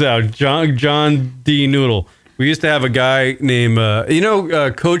point this out. John D. Noodle. We used to have a guy named,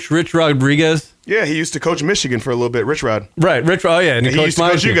 Coach Rich Rodriguez. Yeah, he used to coach Michigan for a little bit, Rich Rod. Right, Rich Rod, and he used to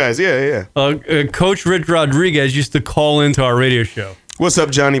coach you guys, yeah. Coach Rich Rodriguez used to call into our radio show. What's up,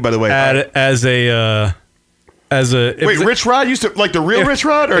 Johnny, by the way? Rich Rod used to, like the real Rich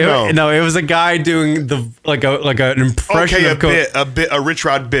Rod, or no? No, it was a guy doing an impression of Coach. a Rich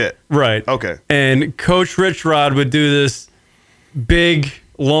Rod bit. Right. Okay. And Coach Rich Rod would do this big,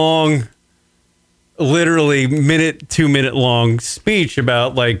 long, literally 2 minute long speech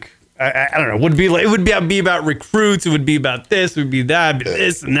about like, I don't know. It would be about recruits. It would be about this. It would be that.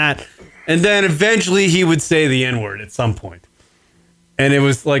 This and that. And then eventually he would say the N-word at some point. And it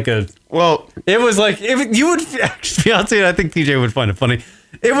was like you would actually be honest. I think TJ would find it funny.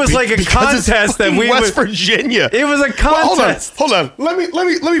 It was like a contest that we West Virginia. It was a contest. Hold on. Let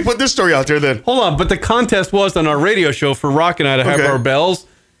me put this story out there then. Hold on. But the contest was on our radio show for Rock and I to have our bells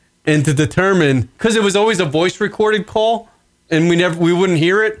and to determine, because it was always a voice recorded call. and we wouldn't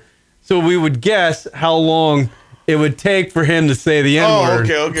hear it, so we would guess how long it would take for him to say the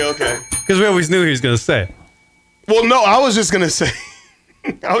N-word. Oh, okay. Because we always knew he was going to say it. Well, no, I was just going to say,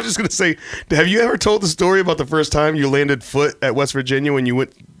 have you ever told the story about the first time you landed foot at West Virginia when you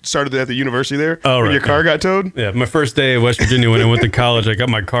started at the university there? Oh, right. When your car got towed? Yeah, my first day at West Virginia when I went to college, I got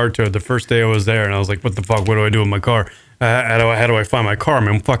my car towed. The first day I was there, and I was like, what the fuck, what do I do with my car? How do I find my car? I'm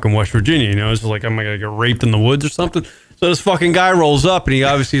in fucking West Virginia, you know? It's like, am I going to get raped in the woods or something? So this fucking guy rolls up, and he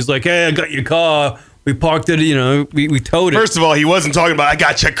obviously is like, hey, I got your car. We parked it, you know, we towed it. First of all, he wasn't talking about, I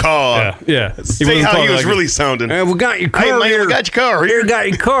got your car. Yeah. See how he was really sounding. Hey, we got your car. Hey, man, we got your car here. Got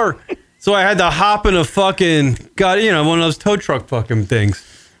your car. So I had to hop in a fucking, one of those tow truck fucking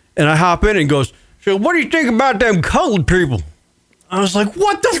things. And I hop in and goes, so what do you think about them colored people? I was like,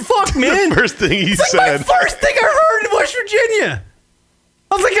 what the fuck, man? The first thing he said. Like my first thing I heard in West Virginia.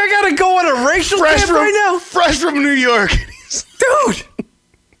 I was like, I gotta go on a racial camp right now? Fresh from New York. Dude.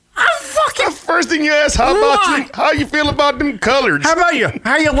 The first thing you ask, how you feel about them colors? How about you?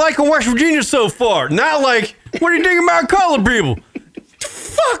 How you liking West Virginia so far? Not like, what do you think about colored people?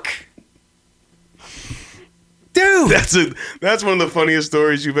 Fuck. Dude. That's one of the funniest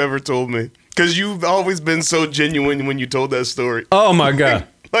stories you've ever told me. Because you've always been so genuine when you told that story. Oh my God.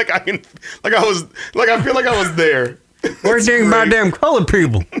 I feel like I was there. What do you think about them colored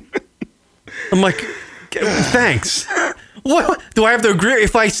people? I'm like, thanks. What do I have to agree?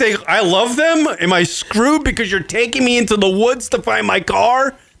 If I say I love them, am I screwed because you're taking me into the woods to find my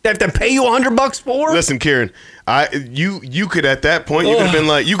car? They have to pay you $100 for? Listen, Kieran, you could at that point you could have been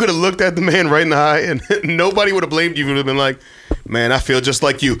like, you could have looked at the man right in the eye, and nobody would have blamed you. You would have been like, man, I feel just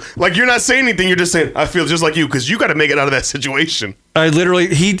like you. Like you're not saying anything. You're just saying I feel just like you because you got to make it out of that situation. I literally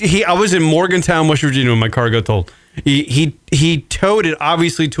I was in Morgantown, West Virginia when my car got towed. He towed it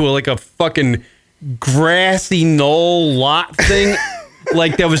obviously to a fucking grassy knoll lot thing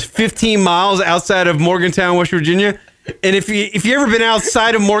like that was 15 miles outside of Morgantown, West Virginia. And if you ever been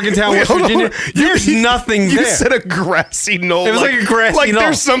outside of Morgantown, West Virginia, there's nothing there. You said a grassy knoll. It was like a grassy knoll.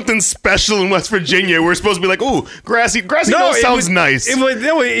 There's something special in West Virginia. We're supposed to be like, ooh, grassy knoll sounds nice.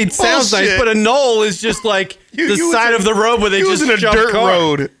 It sounds nice, but a knoll is just like the side of the road where they just shove a dirt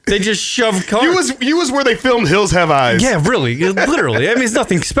road. They just shove cars. You was where they filmed Hills Have Eyes. Yeah, really, literally. I mean, there's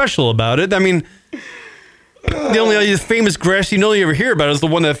nothing special about it. I mean, the only famous grassy knoll you ever hear about is the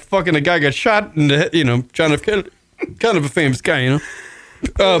one that fucking a guy got shot in the head, John F. Kennedy. Kind of a famous guy,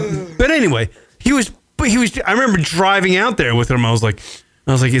 But anyway, he was. I remember driving out there with him. I was like,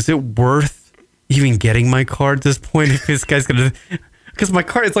 is it worth even getting my car at this point? If this guy's gonna, because my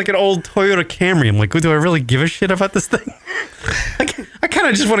car, it's like an old Toyota Camry. I'm like, do I really give a shit about this thing? I kind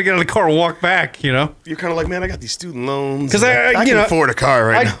of just want to get out of the car and walk back. You're kind of like, man, I got these student loans. Because I can afford a car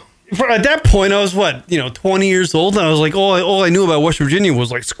right now. At that point, I was 20 years old, and I was like, all I knew about West Virginia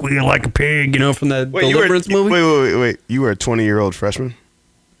was like squeal like a pig, from that Deliverance movie. Wait! You were a 20-year-old freshman?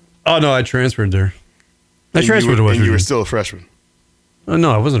 Oh no, I transferred there. I transferred to West Virginia. You were still a freshman?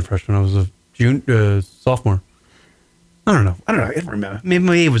 No, I wasn't a freshman. I was a sophomore. I don't know. I don't remember.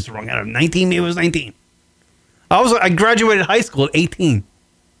 Maybe it was wrong. I don't know. 19. Maybe it was 19. I graduated high school at 18.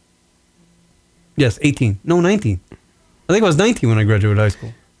 Yes, 18. No, 19. I think I was 19 when I graduated high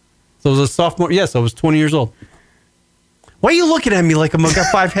school. So I was a sophomore. Yes, I was 20 years old. Why are you looking at me like I've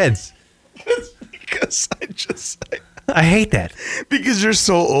got 5 heads? Because I hate that. Because you're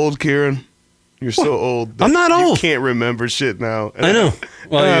so old, Kieran. You're so old. I'm not old. You can't remember shit now. I know.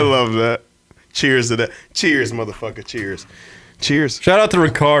 Well, I love that. Cheers to that. Cheers, motherfucker. Cheers. Cheers. Shout out to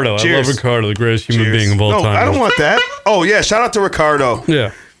Ricardo. Cheers. I love Ricardo, the greatest human being of all time. No, I don't want that. Oh, yeah. Shout out to Ricardo.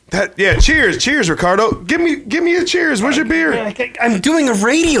 Yeah. Cheers, Ricardo. Give me a cheers. Where's your beer? I'm doing a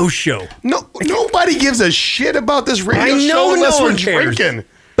radio show. No, nobody gives a shit about this radio show unless we're drinking.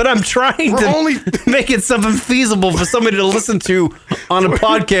 But I'm trying to make it something feasible for somebody to listen to on a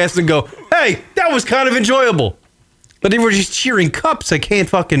podcast and go, hey, that was kind of enjoyable. But they were just cheering cups. I can't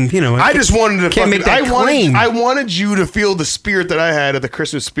fucking, I just wanted to make that claim. I wanted you to feel the spirit that I had of the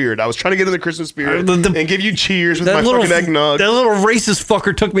Christmas spirit. I was trying to get in the Christmas spirit and give you cheers with my fucking eggnog. That little racist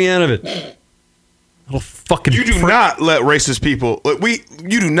fucker took me out of it. Little fucking You do not let racist people.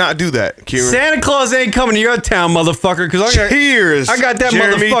 You do not do that, Kieran. Santa Claus ain't coming to your town, motherfucker. Cheers. I got that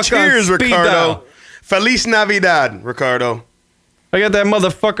Jeremy, motherfucker cheers, on speed Ricardo. dial. Feliz Navidad, Ricardo. I got that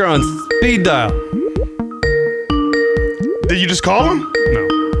motherfucker on speed dial. Did you just call him?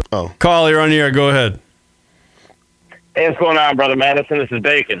 No. Oh. Call, you're on the air. Go ahead. Hey, what's going on, Brother Madison? This is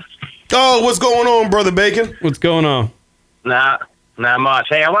Bacon. Oh, what's going on, Brother Bacon? What's going on? Not much.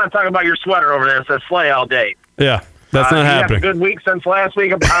 Hey, I want to talk about your sweater over there. It says Slay all day. Yeah. That's not You happening. had a good week since last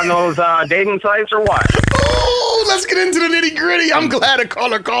week on those dating sites or what? Oh, let's get into the nitty gritty. I'm glad a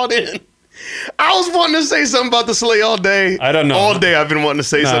caller called in. I was wanting to say something about the sleigh all day. I don't know. All day I've been wanting to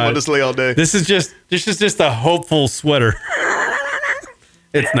say something about the sleigh all day. This is just a hopeful sweater.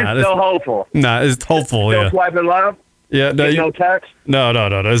 It's not. It's still hopeful. Nah, it's hopeful. Still Yeah. swiping left? Yeah. No text? No.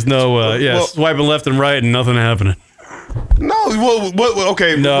 There's no. Swiping left and right and nothing happening. No, well,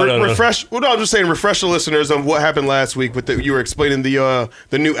 okay. No. Refresh. Well, no, I'm just saying, refresh the listeners on what happened last week. You were explaining the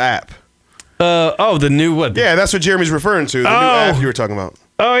new app. The new what? Yeah, that's what Jeremy's referring to. The new app you were talking about.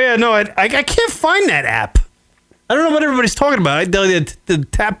 Oh yeah, no, I can't find that app. I don't know what everybody's talking about. I tell you, the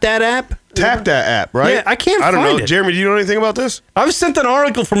Tap That app. Tap That app, right? Yeah, I can't I don't find know. it. Jeremy, do you know anything about this? I was sent an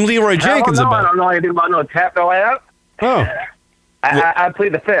article from Leroy Jenkins I about it. don't know anything about no Tap No app. Oh. I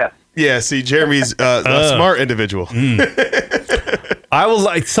plead the fifth. Yeah, see, Jeremy's a smart individual. I will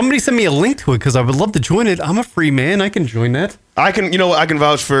like somebody send me a link to it because I would love to join it. I'm a free man. I can join that. I can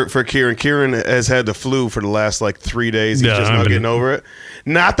vouch for Kieran. Kieran has had the flu for the last 3 days. He's just not getting over it.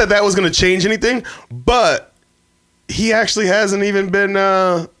 Not that was going to change anything, but he actually hasn't even been.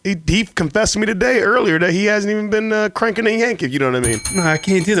 He confessed to me earlier that he hasn't even been cranking a yank. If you know what I mean. No, I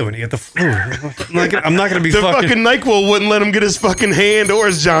can't do that when you get the flu. I'm not going to be. The fucking NyQuil wouldn't let him get his fucking hand or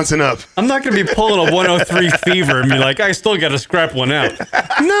his Johnson up. I'm not going to be pulling a 103 fever and be like, I still got to scrap one out.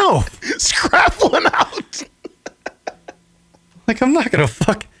 No, scrap one out. I'm not going to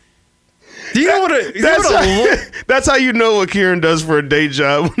fuck. Do you know that's how you know what Kieran does for a day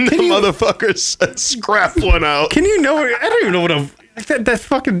job when the motherfuckers scrap one out. Can you know? I don't even know what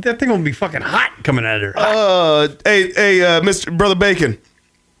that thing will be fucking hot coming out of there. Hey, Mr. Brother Bacon.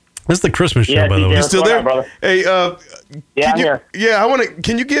 This is the Christmas show, by the way. You still there, brother? Hey, I'm here. Yeah, I want to.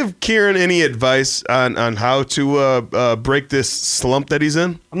 Can you give Kieran any advice on how to break this slump that he's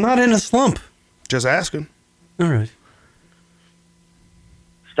in? I'm not in a slump. Just asking. All right.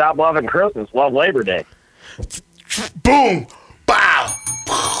 Stop loving Christmas. Love Labor Day. Boom! Bow!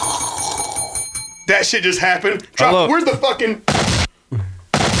 That shit just happened. Where's the fucking?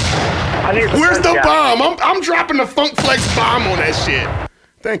 Where's the bomb? I'm dropping the Funk Flex bomb on that shit.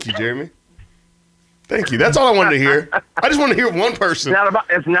 Thank you, Jeremy. Thank you. That's all I wanted to hear. I just want to hear one person.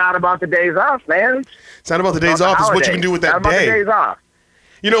 It's not about the days off, man. It's not about the days off. It's what you can do with that day. It's not about the days off.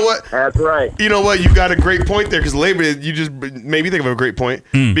 You know what? That's right. You know what? You got a great point there because Labor Day, you just made me think of a great point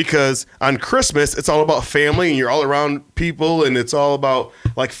because on Christmas, it's all about family and you're all around people and it's all about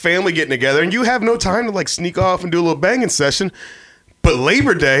family getting together and you have no time to sneak off and do a little banging session. But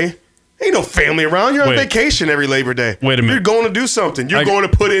Labor Day, ain't no family around. You're on vacation every Labor Day. Wait a minute. You're going to do something. You're going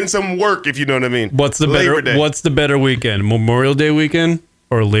to put in some work, if you know what I mean. What's the better weekend? Memorial Day weekend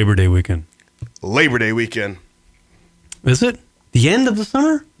or Labor Day weekend? Labor Day weekend. Is it? The end of the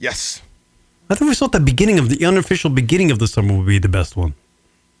summer? Yes. I thought we thought the unofficial beginning of the summer would be the best one.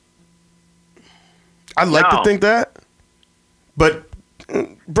 I'd like to think that. But,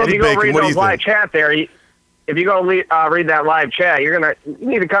 Brother Bacon, what do you think? Chat there, if you go read that live chat, you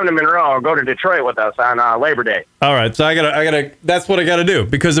need to come to Monroe or go to Detroit with us on Labor Day. All right, so I gotta. That's what I gotta do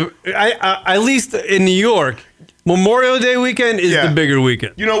because I at least in New York, Memorial Day weekend is the bigger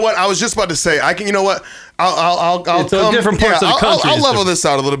weekend. You know what? I was just about to say. You know what? I'll it's different parts of the country. I'll level this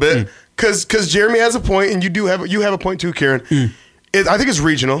out a little bit because Jeremy has a point, and you have a point too, Kieran. I think it's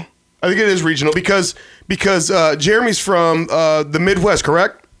regional. I think it is regional because Jeremy's from the Midwest,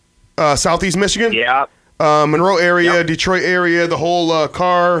 correct? Southeast Michigan. Yeah. Monroe area, Detroit area, the whole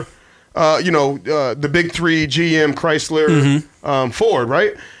car. The big three: GM, Chrysler, Ford,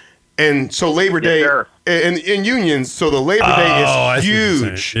 right? And so Labor Day and unions. So the Labor Day is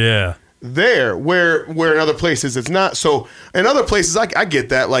huge. Yeah. There, where in other places it's not. So in other places, I get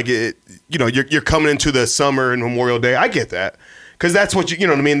that. You're coming into the summer and Memorial Day. I get that because that's what you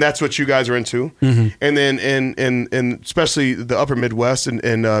know what I mean. That's what you guys are into. Mm-hmm. And then in especially the Upper Midwest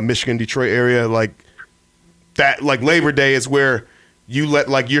and Michigan, Detroit area, that Labor Day is where you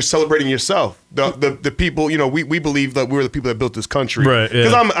you're celebrating yourself. The people, we believe that we're the people that built this country. Right.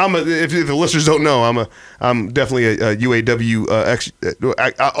 Because if the listeners don't know, I'm definitely a UAW.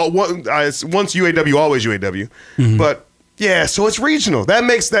 Once UAW, always UAW. Mm-hmm. But yeah, so it's regional. That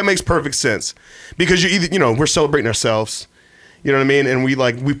makes perfect sense because we're celebrating ourselves. You know what I mean? And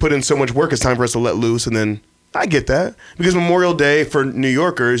we put in so much work. It's time for us to let loose, and then. I get that because Memorial Day for New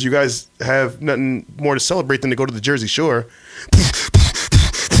Yorkers, you guys have nothing more to celebrate than to go to the Jersey Shore.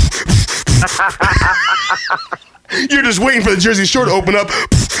 You're just waiting for the Jersey Shore to open up.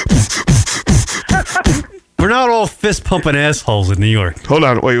 We're not all fist pumping assholes in New York. Hold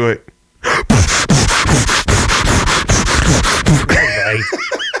on, wait.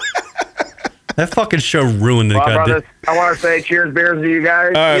 That fucking show ruined the Well, goddamn. brothers, I want to say cheers beers to you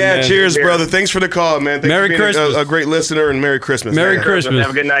guys. All right, Yeah, man. cheers, Cheers. brother. Thanks for the call, man. Thanks Merry for being Christmas. a great listener, and Merry Christmas. Merry man. Christmas. Have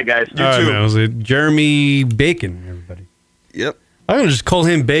a good night, guys. You All right, too. man. Was it Jeremy Bacon, everybody? Yep. I'm going to just call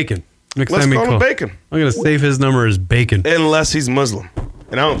him Bacon. Next Let's time he call him calls. Bacon. I'm going to save his number as Bacon. Unless he's Muslim.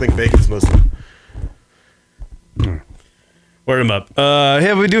 And I don't think Bacon's Muslim. Word him up.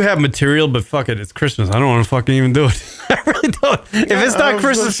 Yeah, we do have material, but fuck it. It's Christmas. I don't want to fucking even do it. I really don't. If it's not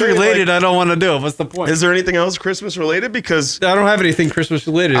Christmas related, I don't want to do it. What's the point? Is there anything else Christmas related? Because I don't have anything Christmas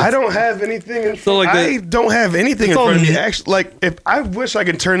related. I don't have anything in So, like, I don't have anything in it's all front of me. neat. Actually, like, if I wish I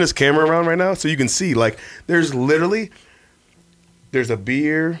could turn this camera around right now so you can see. Like, there's a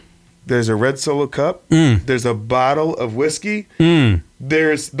beer, there's a red Solo cup, there's a bottle of whiskey.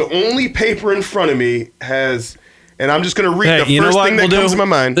 There's the only paper in front of me has, and I'm just gonna read the first thing that comes to my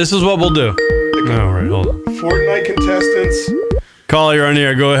mind. This is what we'll do. All right, hold on. Fortnite contestants. Caller, you're on the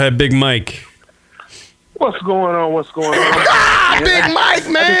air. Go ahead, Big Mike. What's going on? What's going on? Big Mike,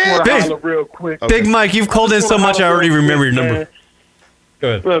 man. I just want to Big- holler real quick. Big Mike, you've called in so much, I already remember your number. Go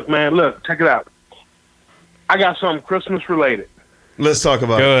ahead. Look, man, look, check it out. I got something Christmas related. Let's talk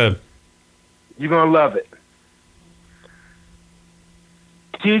about it. Go ahead. You're going to love it.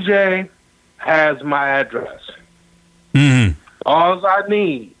 TJ has my address. Mm-hmm. All I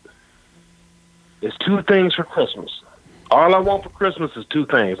need is 2 things for Christmas. All I want for Christmas is 2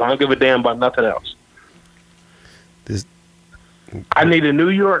 things. I don't give a damn about nothing else. I need a New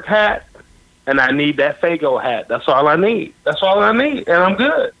York hat, and I need that Faygo hat. That's all I need. That's all I need, and I'm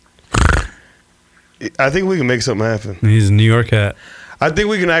good. I think we can make something happen. He's a New York hat. I think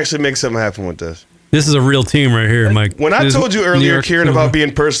we can actually make something happen with this. This is a real team right here, Mike. When I This told you New earlier, York- Kieran, about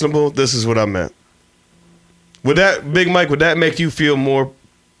being personable, this is what I meant. Would that, Big Mike, would that make you feel more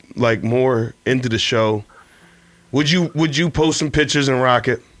into the show? Would you post some pictures and rock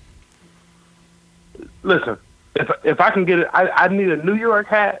it? Listen, if I can get it, I need a New York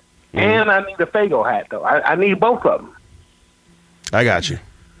hat, and I need a Faygo hat, though. I need both of them. I got you.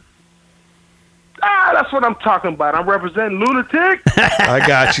 That's what I'm talking about. I'm representing Lunatic. I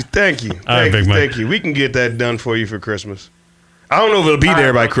got you. Thank you. All right, Big Mike. Thank you. We can get that done for you for Christmas. I don't know if it'll be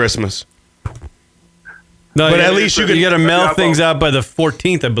there by Christmas. No, But yeah, at least you got to can- mail things out by the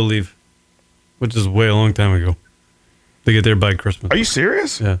 14th, I believe, which is way a long time ago. They get there by Christmas. Are you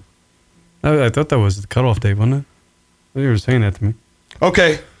serious? Yeah. I thought that was the cutoff date, wasn't it? You were saying that to me.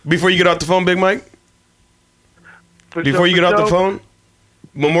 Okay. Before you get off the phone, Big Mike. Before you get off the phone,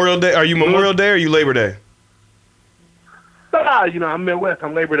 Memorial Day. Are you Memorial Day or are you Labor Day? I'm Midwest.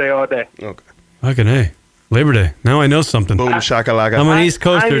 I'm Labor Day all day. Okay. Fucking A. Labor Day. Now I know something. Boom shakalaka. I'm an East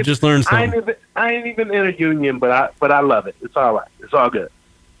Coaster. Just learned something. I ain't even in a union, but I love it. It's all right. It's all good.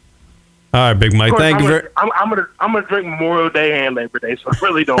 All right, Big Mike. Of course, Thank you very. I'm gonna drink Memorial Day and Labor Day, so it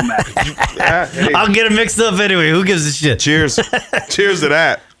really don't matter. I'll get it mixed up anyway. Who gives a shit? Cheers. Cheers to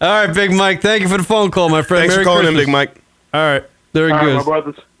that. All right, Big Mike. Thank you for the phone call, my friend. Thanks Merry for calling Christmas. in, Big Mike. All right. There he All right, goes. my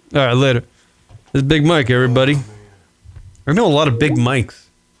brothers. All right, later. This is Big Mike, everybody. I know a lot of Big Mikes.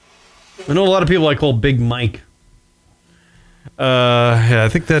 I know a lot of people I call Big Mike. Yeah, I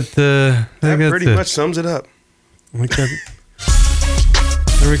think that. That that's pretty it. much sums it up. I think that-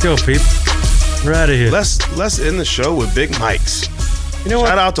 There we go, peeps. We're out of here. Let's end the show with Big Mikes. You know what?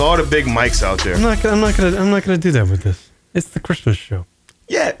 Shout out to all the Big Mikes out there. I'm not gonna do that with this. It's the Christmas show.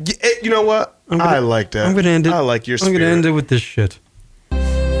 Yeah, you know what? I like that. I'm gonna end it. I like your I'm spirit. gonna end it with this shit.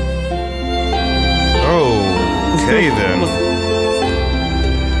 Okay then.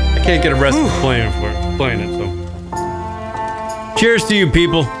 I can't get arrested for playing it. So, cheers to you,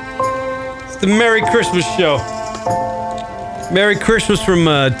 people. It's the Merry Christmas show. Merry Christmas from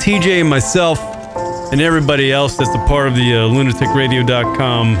TJ and myself and everybody else that's a part of the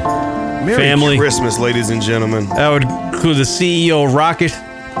lunaticradio.com Merry family. Christmas, ladies and gentlemen. That would include the CEO of Rocket,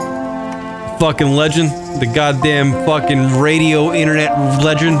 fucking legend, the goddamn fucking radio internet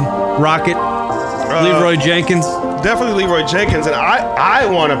legend, Rocket, Leroy Jenkins. Definitely Leroy Jenkins, and I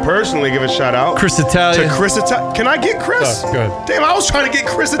want to personally give a shout out Chris Italia. to Chris Italia. Can I get Chris? Go ahead. Damn, I was trying to get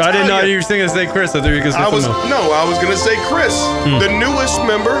Chris Italia. I didn't know you were going to say Chris. I thought you were going to say I was something else. I was gonna say Chris, the newest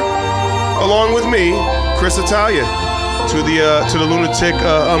member, along with me, Chris Italia, to the Lunatic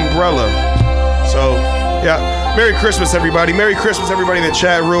umbrella. So yeah. Merry Christmas, everybody. Merry Christmas, everybody in the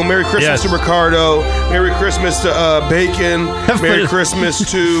chat room. Merry Christmas to Ricardo. Merry Christmas to Bacon. Merry Christmas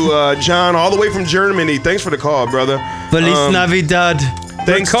to John, all the way from Germany. Thanks for the call, brother. Feliz Navidad.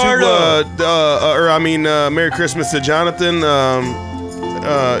 Thanks Ricardo. to, Merry Christmas to Jonathan.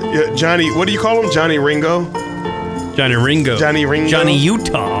 Johnny, what do you call him? Johnny Ringo? Johnny Ringo. Johnny Ringo. Johnny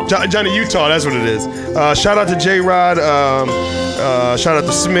Utah. Johnny Utah, that's what it is. Shout out to J-Rod. Shout out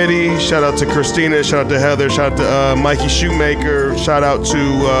to Smitty. Shout out to Christina. Shout out to Heather. Shout out to Mikey Shoemaker. Shout out to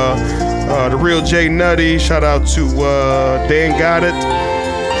the real J Nutty. Shout out to Dan Goddard.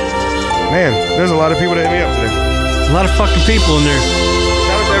 Man, there's a lot of people that hit me up today. A lot of fucking people in there.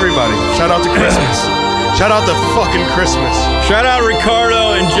 Shout out to everybody. Shout out to Christmas. Shout out to fucking Christmas. Shout out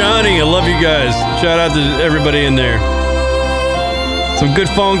Ricardo and Johnny. I love you guys. Shout out to everybody in there. Some good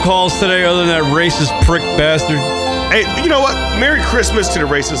phone calls today other than that racist prick bastard. Hey, you know what? Merry Christmas to the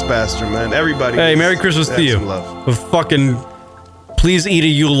racist bastard, man. Everybody. Hey, Merry Christmas to you. Love. Fucking, please eat a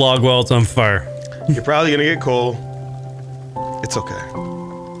Yule log while it's on fire. You're probably going to get cold. It's okay.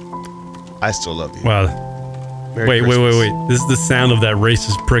 I still love you. Wow. Wait. This is the sound of that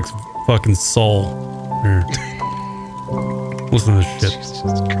racist prick's fucking soul. Here. Listen to this shit.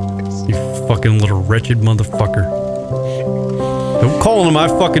 You fucking little wretched motherfucker. Don't call into my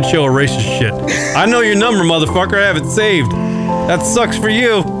fucking show a racist shit. I know your number, motherfucker. I have it saved. That sucks for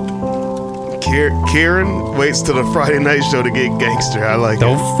you. Kieran waits till the Friday night show to get gangster. I like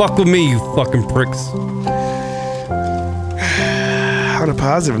Don't fuck with me, you fucking pricks. On a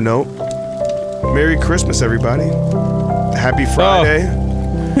positive note, Merry Christmas, everybody. Happy Friday.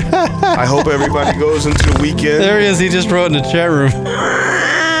 I hope everybody goes into the weekend. There he is. He just wrote in the chat room.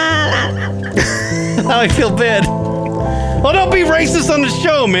 Now I feel bad. Well, don't be racist on the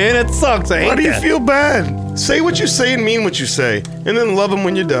show, man. It sucks. I hate Why do you that. feel bad? Say what you say and mean what you say, and then love him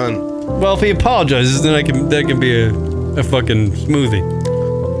when you're done. Well, if he apologizes, then that can be a fucking smoothie.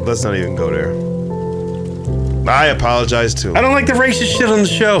 Let's not even go there. I apologize too. I don't like the racist shit on the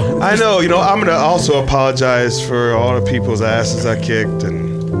show. I know. You know, I'm gonna also apologize for all the people's asses I kicked and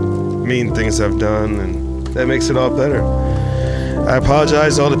mean things I've done, and that makes it all better. I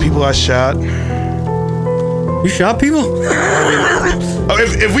apologize to all the people I shot. You shot people? I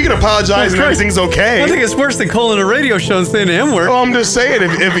mean, if we can apologize and everything's okay. I think it's worse than calling a radio show and saying the M-word. Oh, I'm just saying,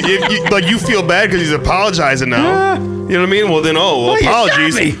 if you, like, you feel bad because he's apologizing now. You know what I mean? Well, then,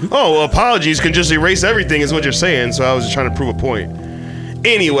 apologies. Apologies can just erase everything is what you're saying. So I was just trying to prove a point.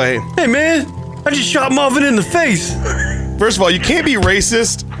 Anyway. Hey, man. I just shot Marvin in the face. First of all, you can't be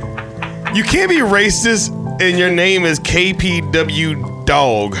racist. You can't be racist and your name is KPW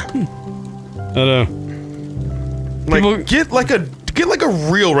Dog. I know. Like, get like a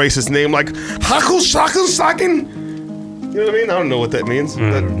real racist name, like Hakel Shakel Sakin. You know what I mean? I don't know what that means.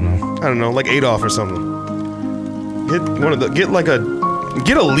 I don't know, like Adolf or something.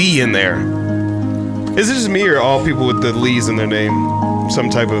 Get a Lee in there. Is it just me or all people with the Lees in their name? Some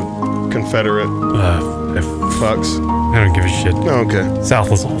type of Confederate fucks. I don't give a shit. Oh, okay. South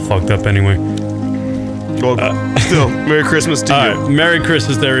was all fucked up anyway. Well, still, Merry Christmas to you. All right, Merry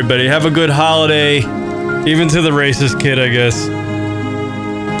Christmas to everybody. Have a good holiday. Even to the racist kid, I guess.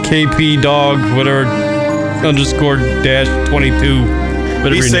 KP Dog, whatever, _-22.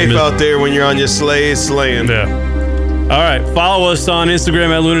 Be safe out there when you're on your slaying. Yeah. All right. Follow us on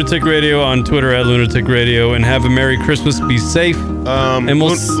Instagram at Lunatic Radio, on Twitter at Lunatic Radio, and have a Merry Christmas. Be safe. And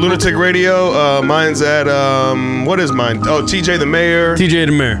Lunatic Radio. Mine's at what is mine? Oh, TJ the Mayor. TJ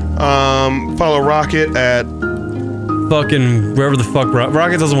the Mayor. Follow Rocket at fucking wherever the fuck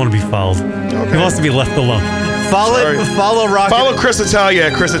Rocket doesn't want to be followed. Okay. He wants to be left alone. Follow Rocket. Follow Chris Italia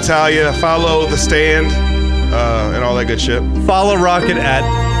at Chris Italia. Follow The Stand and all that good shit. Follow Rocket at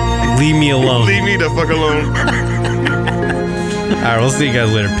Leave Me Alone. Leave me the fuck alone. All right, we'll see you guys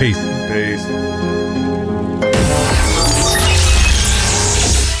later. Peace. Peace.